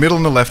left, well the middle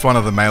and the left one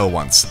are the male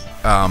ones.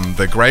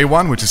 The grey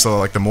one, which is sort of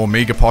like the more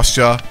meager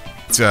posture,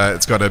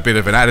 it's got a bit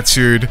of an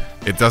attitude,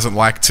 it doesn't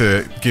like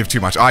to give too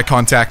much eye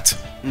contact,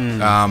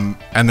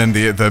 and then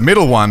the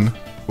middle one,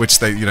 which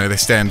they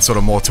stand sort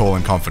of more tall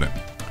and confident.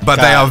 But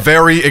they are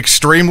very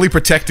extremely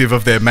protective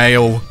of their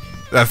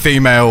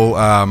female,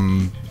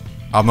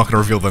 I'm not going to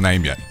reveal the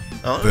name yet.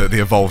 Oh.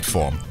 The evolved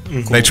form.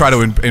 Cool. They try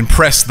to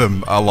impress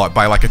them a lot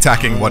by like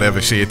attacking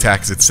whatever she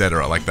attacks,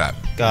 etc. like that.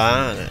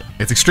 Got it.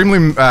 It's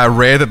extremely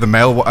rare that the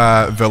male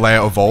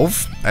Verlea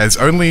evolve, as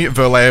only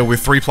Verlea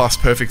with 3+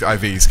 perfect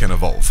IVs can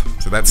evolve.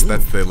 So that's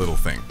their little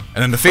thing.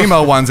 And then the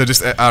female ones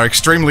are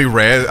extremely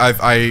rare.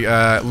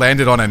 I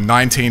landed on a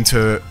 19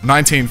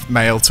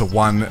 male to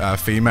 1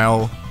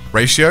 female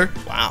ratio.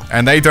 Wow.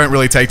 And they don't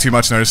really take too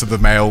much notice of the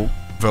male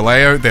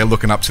Verleo. They're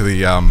looking up to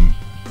the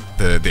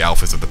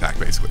alphas of the pack,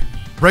 basically.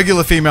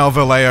 Regular female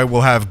Verleo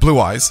will have blue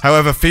eyes.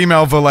 However,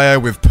 female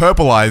Verleo with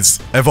purple eyes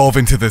evolve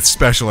into the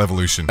special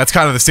evolution. That's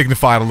kind of the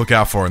signifier to look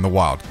out for in the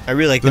wild. I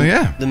really like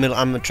the middle.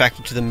 I'm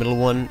attracted to the middle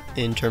one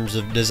in terms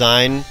of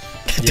design.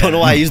 Don't know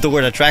why I used the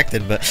word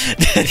attracted, but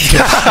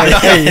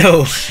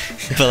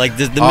but like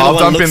the middle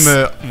one looks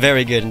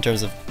very good in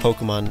terms of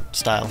Pokemon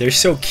style. They're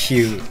so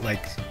cute,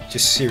 like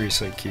just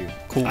seriously cute.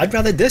 Cool. I'd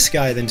rather this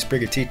guy than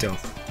Sprigatito.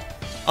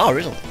 Oh,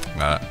 really?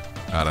 I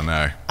don't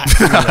know.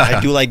 I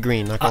do like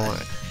green, not gonna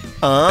lie.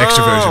 Oh,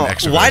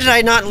 extroversion. Why did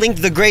I not link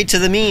the gray to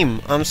the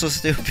meme? I'm so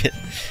stupid.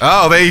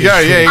 Oh, there you go.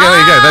 Yeah, there you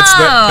go.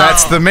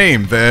 That's the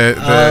meme.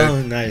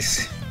 Oh,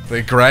 nice.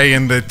 The gray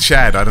and the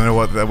Chad. I don't know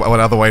what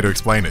other way to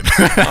explain it.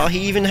 Oh, he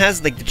even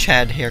has like the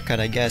Chad haircut,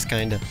 I guess,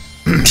 kind of.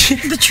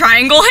 The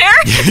triangle hair?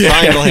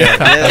 Triangle hair,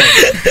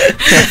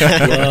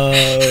 yeah.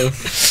 Whoa.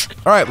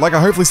 Alright, like I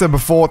hopefully said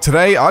before,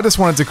 today I just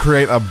wanted to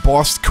create a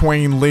boss,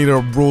 queen, leader,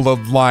 ruler,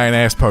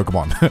 lion-ass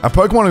Pokemon. A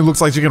Pokemon who looks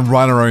like she can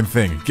run her own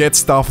thing, get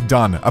stuff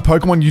done. A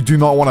Pokemon you do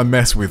not want to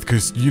mess with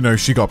because, you know,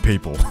 she got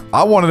people.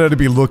 I wanted her to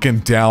be looking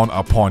down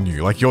upon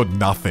you like you're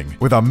nothing,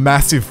 with a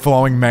massive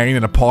flowing mane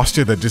and a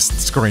posture that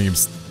just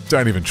screams,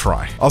 don't even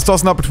try. I was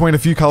tossing up between a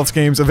few color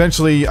schemes.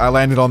 Eventually, I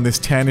landed on this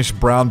tannish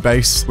brown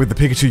base with the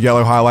Pikachu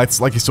yellow highlights,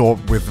 like you saw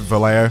with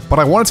Verleo. But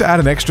I wanted to add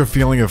an extra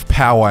feeling of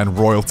power and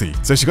royalty.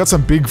 So she got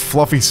some big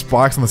fluffy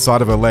spikes on the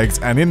side of her legs,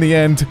 and in the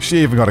end, she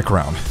even got a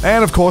crown.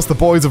 And of course, the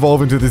boys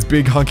evolve into this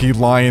big hunky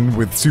lion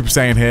with Super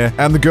Saiyan hair,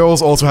 and the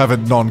girls also have a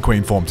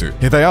non-queen form too.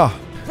 Here they are.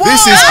 Whoa!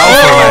 This is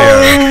Alpha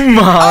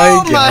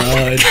Oh my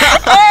god.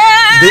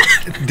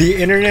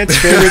 The internet's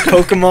favorite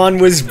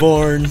Pokemon was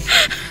born.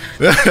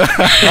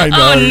 I know.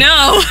 Oh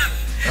no!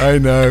 I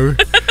know.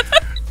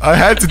 I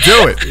had to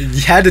do it.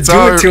 You had to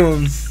do it to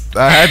him.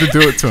 I had to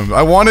do it to him.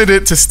 I wanted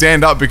it to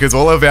stand up because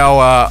all of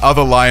our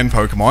other lion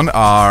Pokemon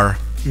are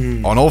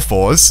on all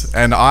fours,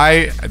 and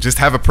I just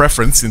have a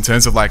preference in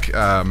terms of like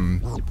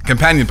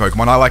companion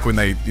Pokemon. I like when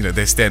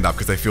they stand up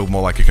because they feel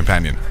more like a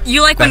companion.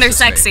 You like when they're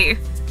sexy.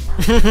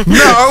 No,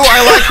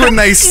 I like when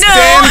they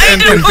stand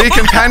and can be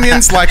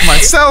companions like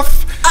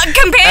myself.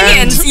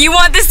 Companions. You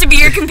want this to be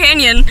your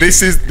companion.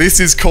 This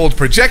is called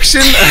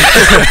projection.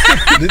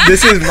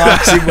 This is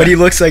Moxie, what he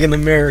looks like in the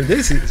mirror.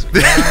 This is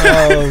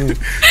wow.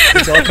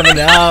 It's all coming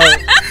out.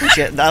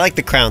 Yeah, I like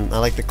the crown.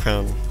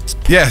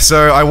 Yeah,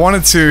 so I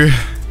wanted to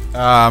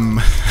God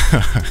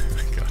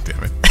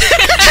damn it.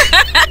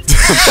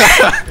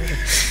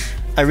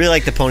 I really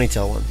like the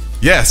ponytail one.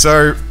 Yeah,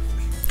 so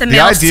the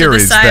males to the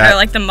side are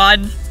like the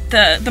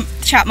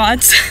chat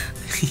mods.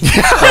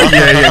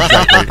 yeah,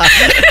 exactly.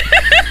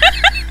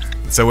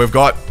 So we've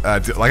got,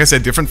 like I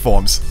said, different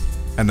forms,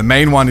 and the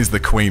main one is the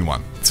queen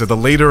one. So the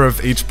leader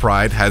of each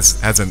pride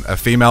has a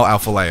female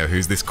alpha layer,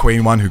 who's this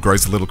queen one who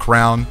grows a little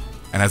crown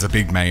and has a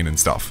big mane and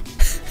stuff.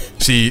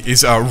 She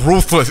is a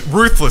ruthless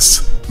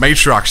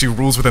matriarch. She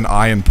rules with an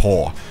iron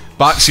paw,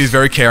 but she's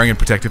very caring and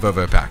protective of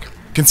her pack.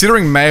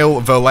 Considering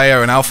male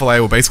Voleo and alpha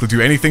layer will basically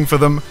do anything for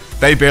them,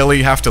 they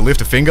barely have to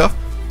lift a finger,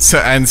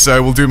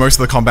 so will do most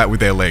of the combat with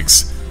their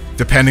legs.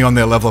 Depending on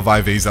their level of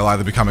IVs, they'll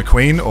either become a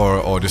queen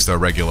or just a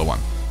regular one.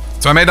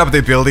 So I made up the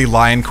ability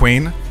Lion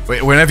Queen.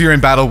 Whenever you're in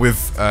battle with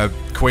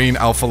Queen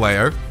Alpha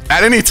Leo,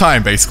 at any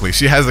time basically,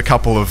 she has a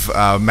couple of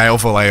male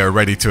Voleo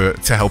ready to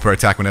help her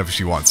attack whenever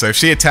she wants. So if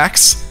she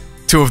attacks,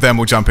 2 of them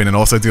will jump in and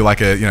also do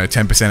like a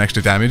 10%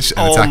 extra damage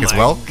and attack as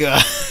well.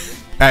 God.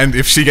 And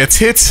if she gets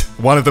hit,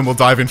 one of them will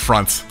dive in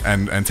front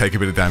and take a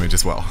bit of damage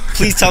as well.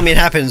 Please tell me it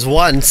happens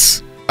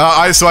once.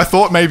 So I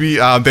thought maybe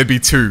there'd be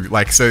 2.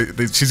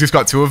 She's just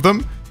got 2 of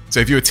them. So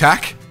if you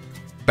attack,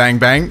 bang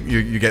bang,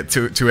 you get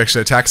two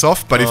extra attacks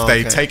off. But if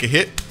they take a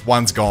hit,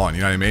 one's gone.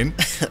 You know what I mean?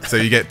 So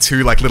you get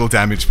 2 like little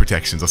damage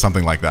protections or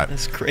something like that.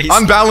 That's crazy.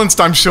 Unbalanced,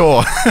 I'm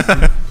sure.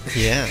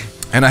 Yeah.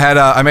 And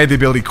I made the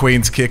ability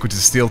Queen's Kick, which is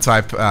a steel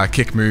type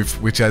kick move,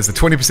 which has a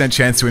 20%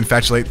 chance to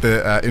infatuate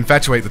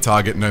the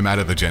target no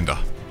matter the gender.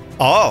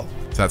 Oh.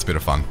 So that's a bit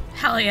of fun.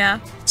 Hell yeah.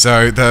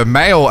 So the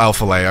male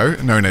Alpha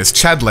Leo, known as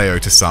Chad Leo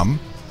to some,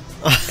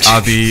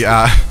 are the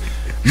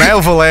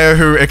male Voleo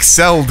who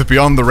excelled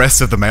beyond the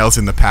rest of the males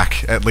in the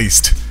pack, at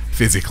least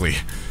physically.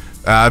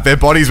 Their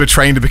bodies were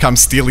trained to become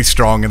steely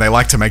strong, and they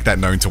like to make that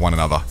known to one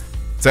another.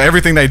 So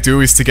everything they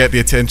do is to get the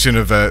attention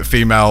of a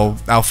female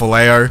Alpha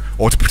Leo,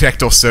 or to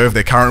protect or serve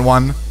their current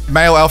one.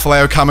 Male Alpha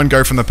Leo come and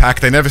go from the pack.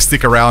 They never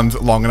stick around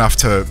long enough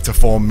to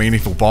form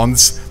meaningful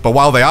bonds. But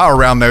while they are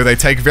around though, they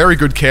take very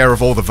good care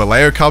of all the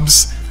Voleo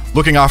cubs,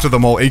 looking after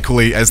them all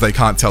equally as they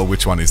can't tell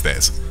which one is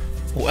theirs.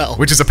 Well.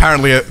 Which is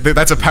apparently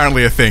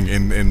a thing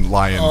in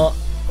lion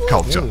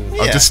culture.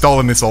 Yeah. I've just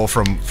stolen this all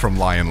from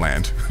Lion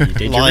Land. You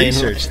did your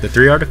research. The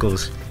 3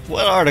 articles.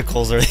 What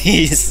articles are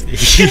these?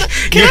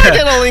 Can I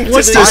get a link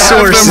What's to the this? I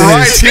have sources? them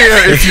right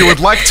here if you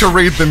would like to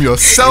read them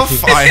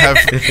yourself. I have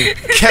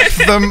kept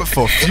them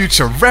for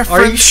future reference.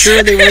 Are you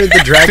sure they wanted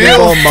the Dragon Feel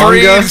Ball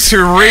free manga? to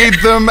read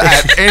them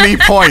at any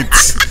point.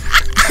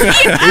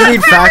 We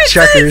need fact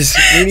checkers.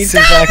 We need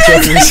some fact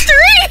checkers.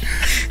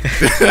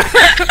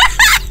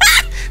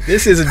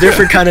 This is a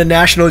different kind of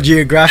National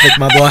Geographic,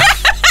 my boy.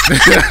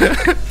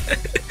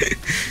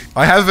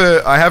 I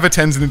have a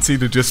tendency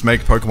to just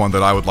make Pokemon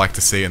that I would like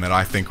to see and that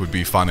I think would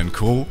be fun and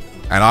cool,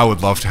 and I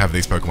would love to have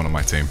these Pokemon on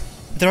my team.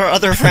 There are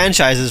other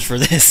franchises for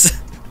this.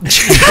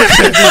 just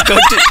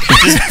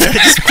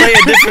play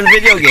a different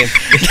video game.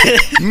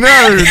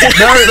 No,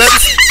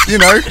 that's,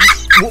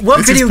 What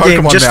This is video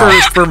game, Pokemon just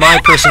now. for my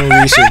personal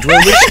research,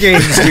 which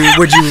games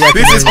would you recommend?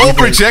 This is all we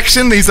play?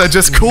 projection. These are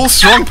just cool,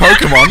 strong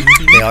Pokemon,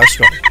 They are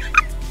strong.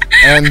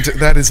 and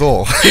that is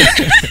all.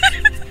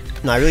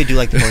 No, I really do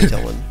like the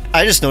ponytail one.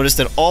 I just noticed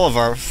that all of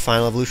our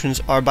final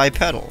evolutions are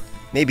bipedal.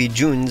 Maybe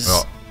June's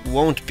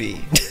won't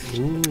be.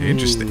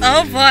 Interesting.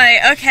 Oh boy,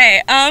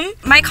 okay.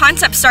 My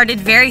concept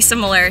started very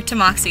similar to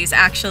Moxie's,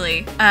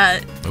 actually.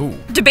 Ooh.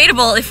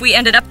 Debatable if we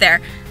ended up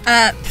there.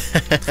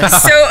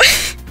 So,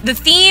 the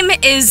theme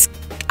is,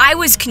 I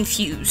was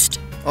confused.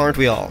 Aren't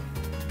we all?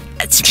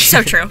 It's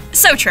so true.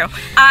 So true.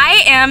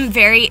 I am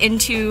very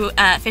into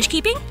fish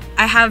keeping.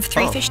 I have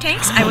 3 fish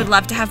tanks. I would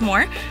love to have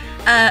more.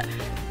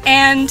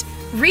 And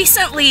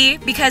recently,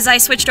 because I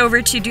switched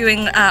over to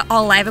doing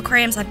all live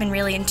aquariums, I've been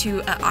really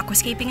into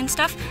aquascaping and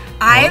stuff.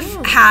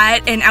 I've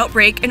had an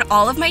outbreak in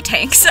all of my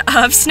tanks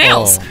of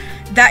snails.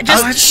 That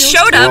just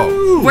showed up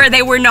where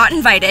they were not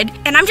invited,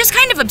 and I'm just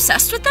kind of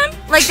obsessed with them.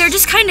 Like, they're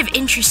just kind of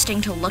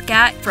interesting to look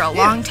at for a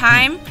long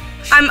time.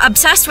 I'm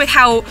obsessed with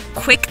how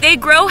quick they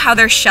grow, how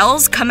their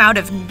shells come out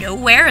of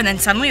nowhere, and then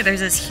suddenly there's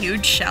this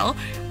huge shell.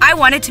 I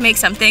wanted to make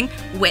something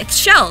with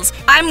shells.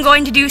 I'm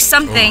going to do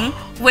something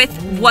with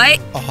what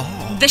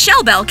the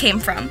shell bell came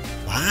from.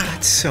 Wow.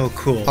 That's so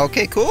cool.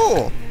 Okay,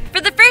 cool.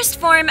 For the first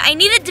form, I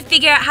needed to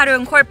figure out how to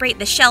incorporate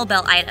the shell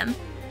bell item.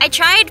 I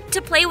tried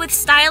to play with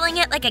styling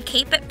it like a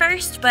cape at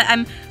first, but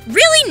I'm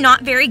really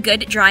not very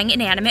good at drawing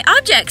inanimate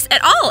objects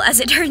at all,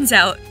 as it turns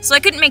out, so I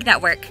couldn't make that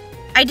work.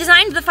 I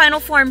designed the final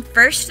form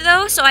first,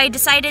 though, so I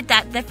decided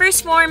that the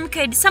first form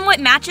could somewhat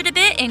match it a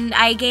bit, and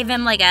I gave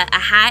him like a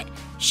hat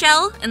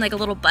shell and like a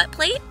little butt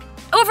plate.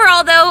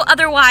 Overall, though,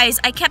 otherwise,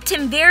 I kept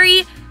him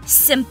very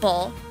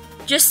simple.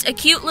 Just a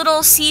cute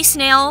little sea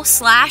snail /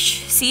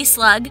 sea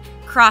slug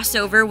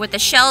crossover with a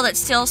shell that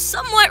still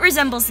somewhat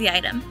resembles the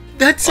item.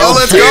 That's so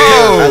let's cute.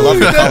 go! I love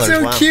the That's colors.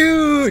 so Wow.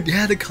 cute.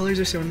 Yeah, the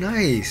colors are so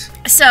nice.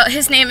 So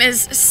his name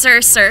is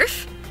Sir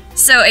Surf.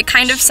 So it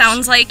kind of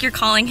sounds like you're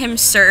calling him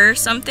Sir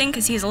something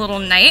because he's a little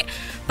knight,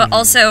 but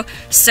also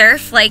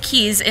surf like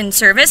he's in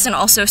service, and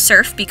also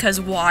surf because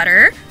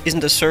water.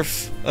 Isn't a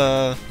surf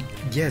Yeah,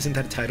 isn't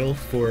that a title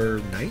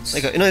for knights?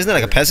 isn't that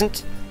like a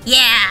peasant?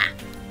 Yeah.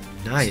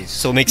 Nice.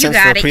 So it makes You sense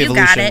for got a it, you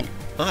pre-evolution. got it.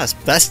 Oh,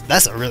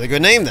 that's a really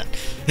good name then.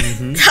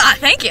 Ah,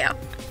 thank you.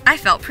 I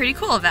felt pretty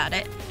cool about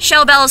it.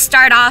 Shell bells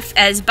start off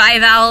as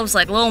bivalves,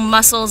 like little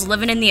mussels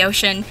living in the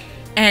ocean,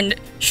 And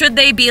should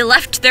they be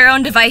left to their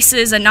own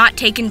devices and not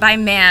taken by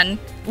man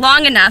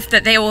long enough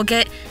that they will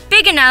get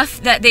big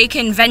enough that they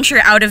can venture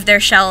out of their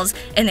shells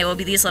and they will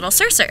be these little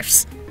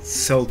sursurfs.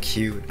 So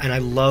cute. And I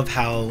love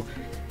how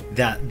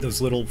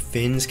those little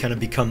fins kind of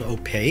become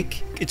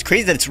opaque. It's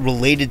crazy that it's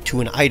related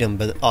to an item,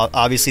 but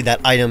obviously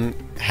that item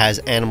has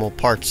animal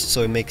parts,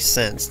 so it makes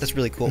sense. That's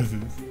really cool.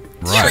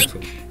 Right. Yeah,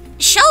 like,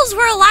 shells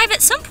were alive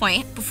at some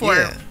point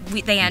before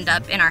they end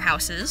up in our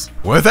houses.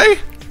 Were they?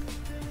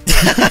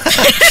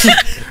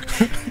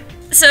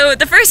 So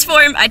the first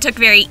form I took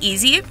very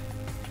easy.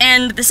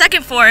 And the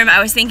second form,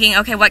 I was thinking,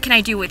 okay, what can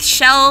I do with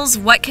shells?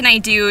 What can I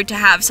do to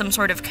have some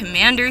sort of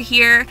commander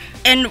here?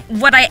 And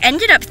what I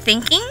ended up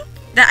thinking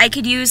that I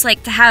could use,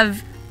 like, to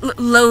have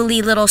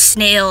lowly little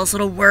snails,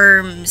 little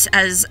worms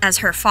as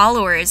her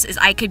followers, is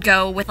I could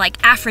go with, like,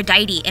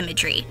 Aphrodite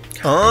imagery.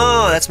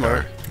 Oh, that's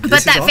smart.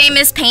 But that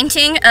famous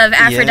painting of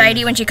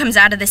Aphrodite when she comes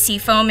out of the sea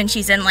foam and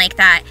she's in, like,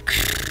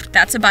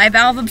 that's a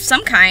bivalve of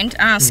some kind.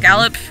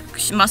 Scallop,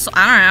 muscle,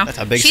 I don't know. That's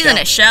a big She's scallop.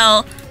 in a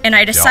shell. And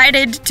I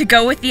decided to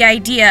go with the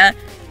idea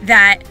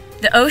that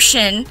the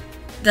ocean,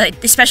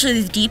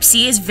 especially the deep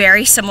sea, is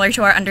very similar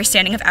to our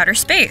understanding of outer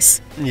space.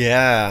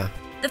 Yeah.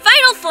 The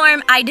final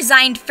form I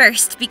designed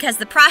first because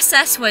the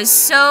process was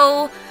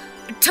so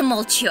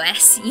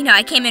tumultuous. You know,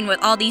 I came in with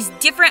all these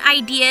different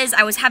ideas.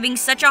 I was having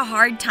such a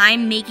hard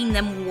time making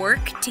them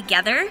work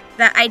together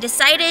that I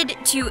decided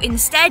to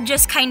instead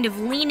just kind of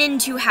lean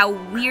into how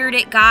weird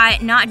it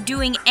got, not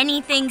doing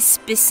anything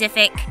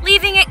specific,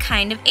 leaving it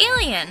kind of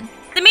alien.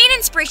 The main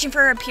inspiration for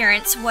her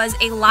appearance was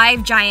a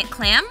live giant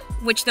clam,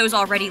 which those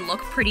already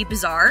look pretty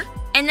bizarre.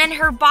 And then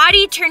her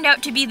body turned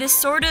out to be this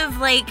sort of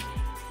like,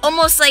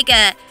 almost like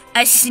a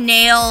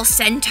snail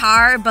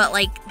centaur, but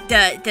like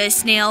the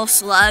snail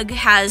slug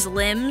has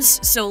limbs,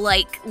 so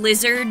like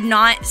lizard,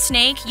 not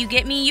snake. You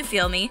get me, you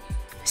feel me.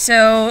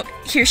 So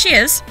here she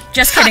is.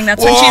 Just kidding,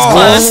 that's when she's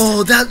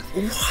closed.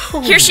 Whoa.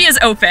 Here she is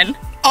open.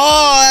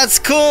 Oh, that's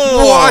cool.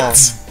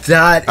 What?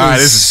 That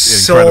this is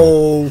is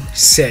so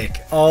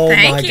sick. Oh my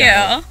Thank you.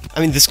 god. I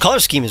mean, this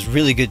color scheme is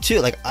really good too.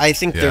 Like, I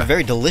think they're Yeah.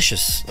 very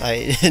delicious.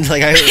 I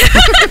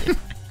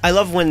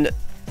love when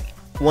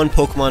one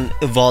Pokemon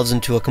evolves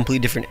into a completely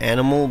different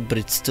animal, but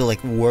it still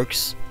like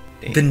works.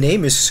 The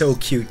name is so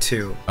cute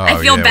too. Oh,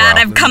 I feel yeah, bad.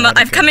 wow.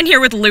 I've come in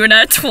here with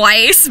Luna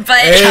twice, but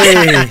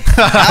Hey.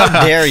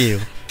 How dare you?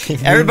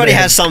 Everybody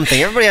has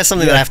something. Everybody has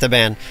something that I have to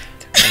ban.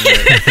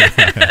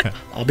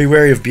 I'll be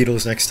wary of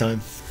beetles next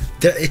time.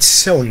 It's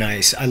so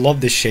nice. I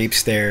love the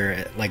shapes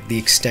there. Like the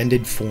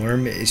extended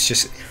form is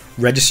just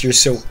registers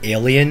so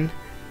alien,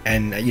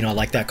 and you know,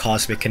 like that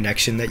cosmic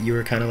connection that you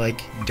were kind of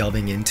like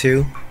delving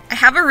into. I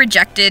have a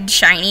rejected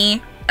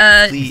shiny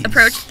Please.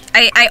 approach.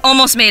 I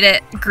almost made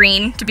it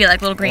green to be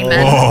like little green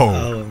men,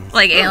 Whoa.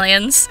 like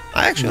aliens.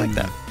 I actually like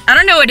that. I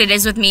don't know what it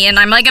is with me, and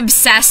I'm like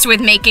obsessed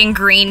with making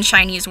green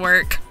shinies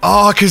work.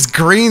 Oh, because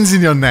green's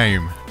in your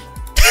name.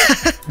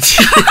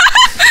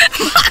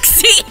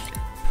 Moxie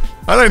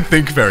I don't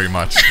think very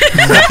much.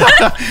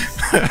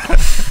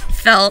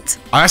 felt.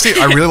 I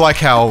really like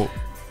how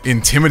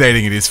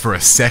intimidating it is for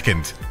a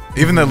second.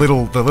 Even the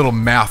little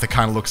mouth, it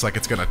kind of looks like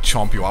it's gonna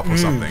chomp you up or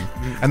something.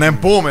 And then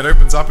boom, it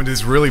opens up into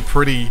this really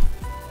pretty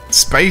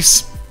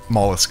space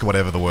mollusk,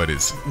 whatever the word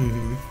is.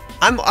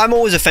 I'm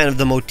always a fan of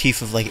the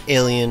motif of like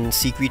alien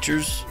sea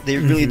creatures. They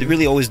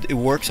really always, it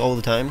works all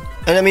the time.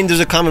 And I mean, there's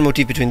a common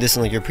motif between this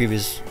and like your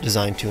previous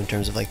design too, in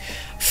terms of like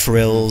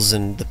frills,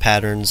 and the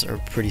patterns are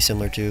pretty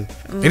similar too.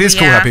 It is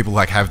cool yeah. how people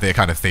like have their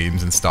kind of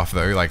themes and stuff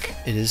though, like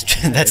It is.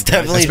 That's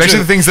definitely especially true.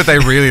 the things that they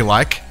really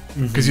like.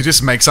 Because you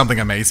just make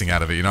something amazing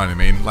out of it, you know what I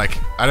mean? Like,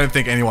 I don't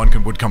think anyone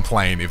would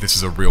complain if this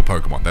is a real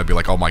Pokemon. They'd be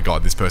like, oh my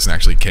god, this person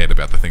actually cared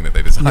about the thing that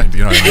they designed, you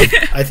know what I mean?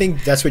 I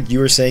think that's what you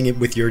were saying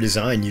with your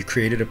design. You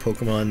created a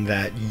Pokemon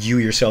that you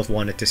yourself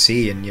wanted to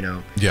see, and you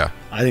know, Yeah.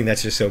 I think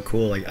that's just so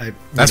cool. Like,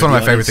 That's one of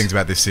my favorite things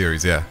about this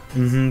series, yeah.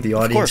 The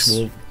audience course.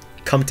 will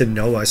come to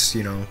know us,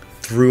 you know,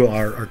 through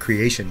our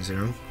creations. You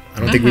know,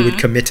 I don't think we would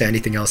commit to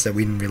anything else that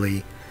we didn't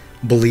really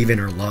believe in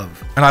or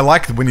love. And I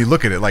like when you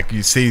look at it, like,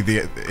 you see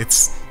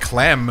its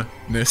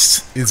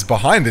clamness is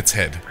behind its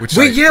head. Which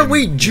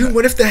June,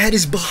 what if the head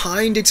is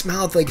behind its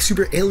mouth, like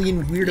super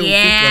alien weirdo?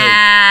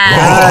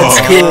 Yeah.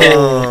 That's cool.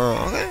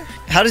 Oh, okay.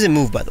 How does it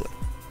move, by the way?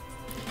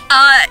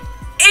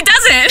 It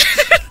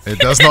doesn't. It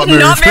does not move.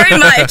 Not very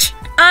much.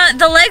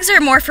 The legs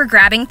are more for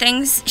grabbing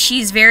things.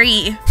 She's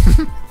very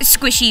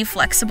squishy,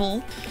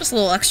 flexible. Just a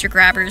little extra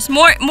grabbers.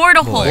 More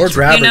to hold. Or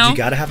grabbers, you know? you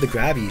gotta have the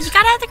grabbies. You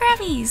gotta have the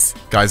grabbies.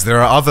 Guys,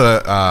 there are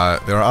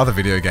other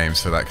video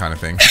games for that kind of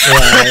thing.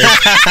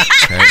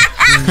 Okay.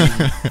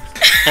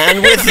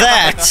 And with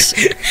that,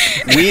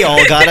 we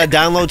all gotta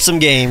download some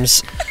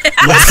games.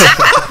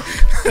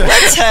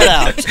 Let's head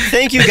out.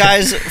 Thank you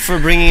guys for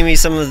bringing me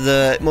some of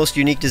the most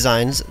unique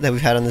designs that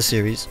we've had on the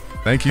series.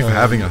 Thank you for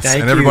having us.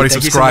 Thank And everybody you.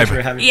 Thank you so subscribe. much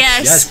for having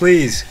Yes. Yes,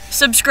 please.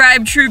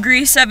 Subscribe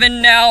TrueGree7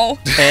 now.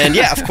 And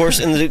yeah, of course,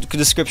 in the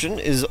description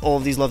is all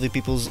of these lovely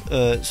people's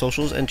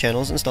socials and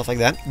channels and stuff like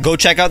that. Go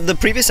check out the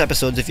previous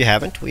episodes if you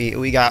haven't.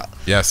 We got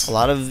Yes. a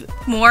lot of...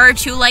 More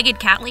two-legged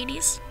cat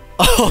ladies.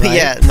 Oh Right?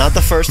 yeah, not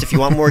the first. If you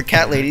want more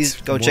cat ladies,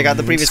 go check out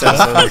the previous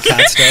episode. More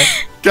cat stuff.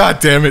 God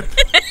damn it.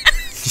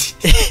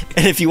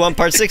 And if you want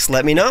part 6,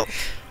 let me know.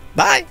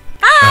 Bye.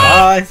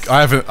 Bye.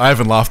 I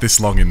haven't laughed this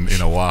long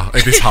in a while.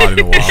 This hard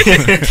in a while.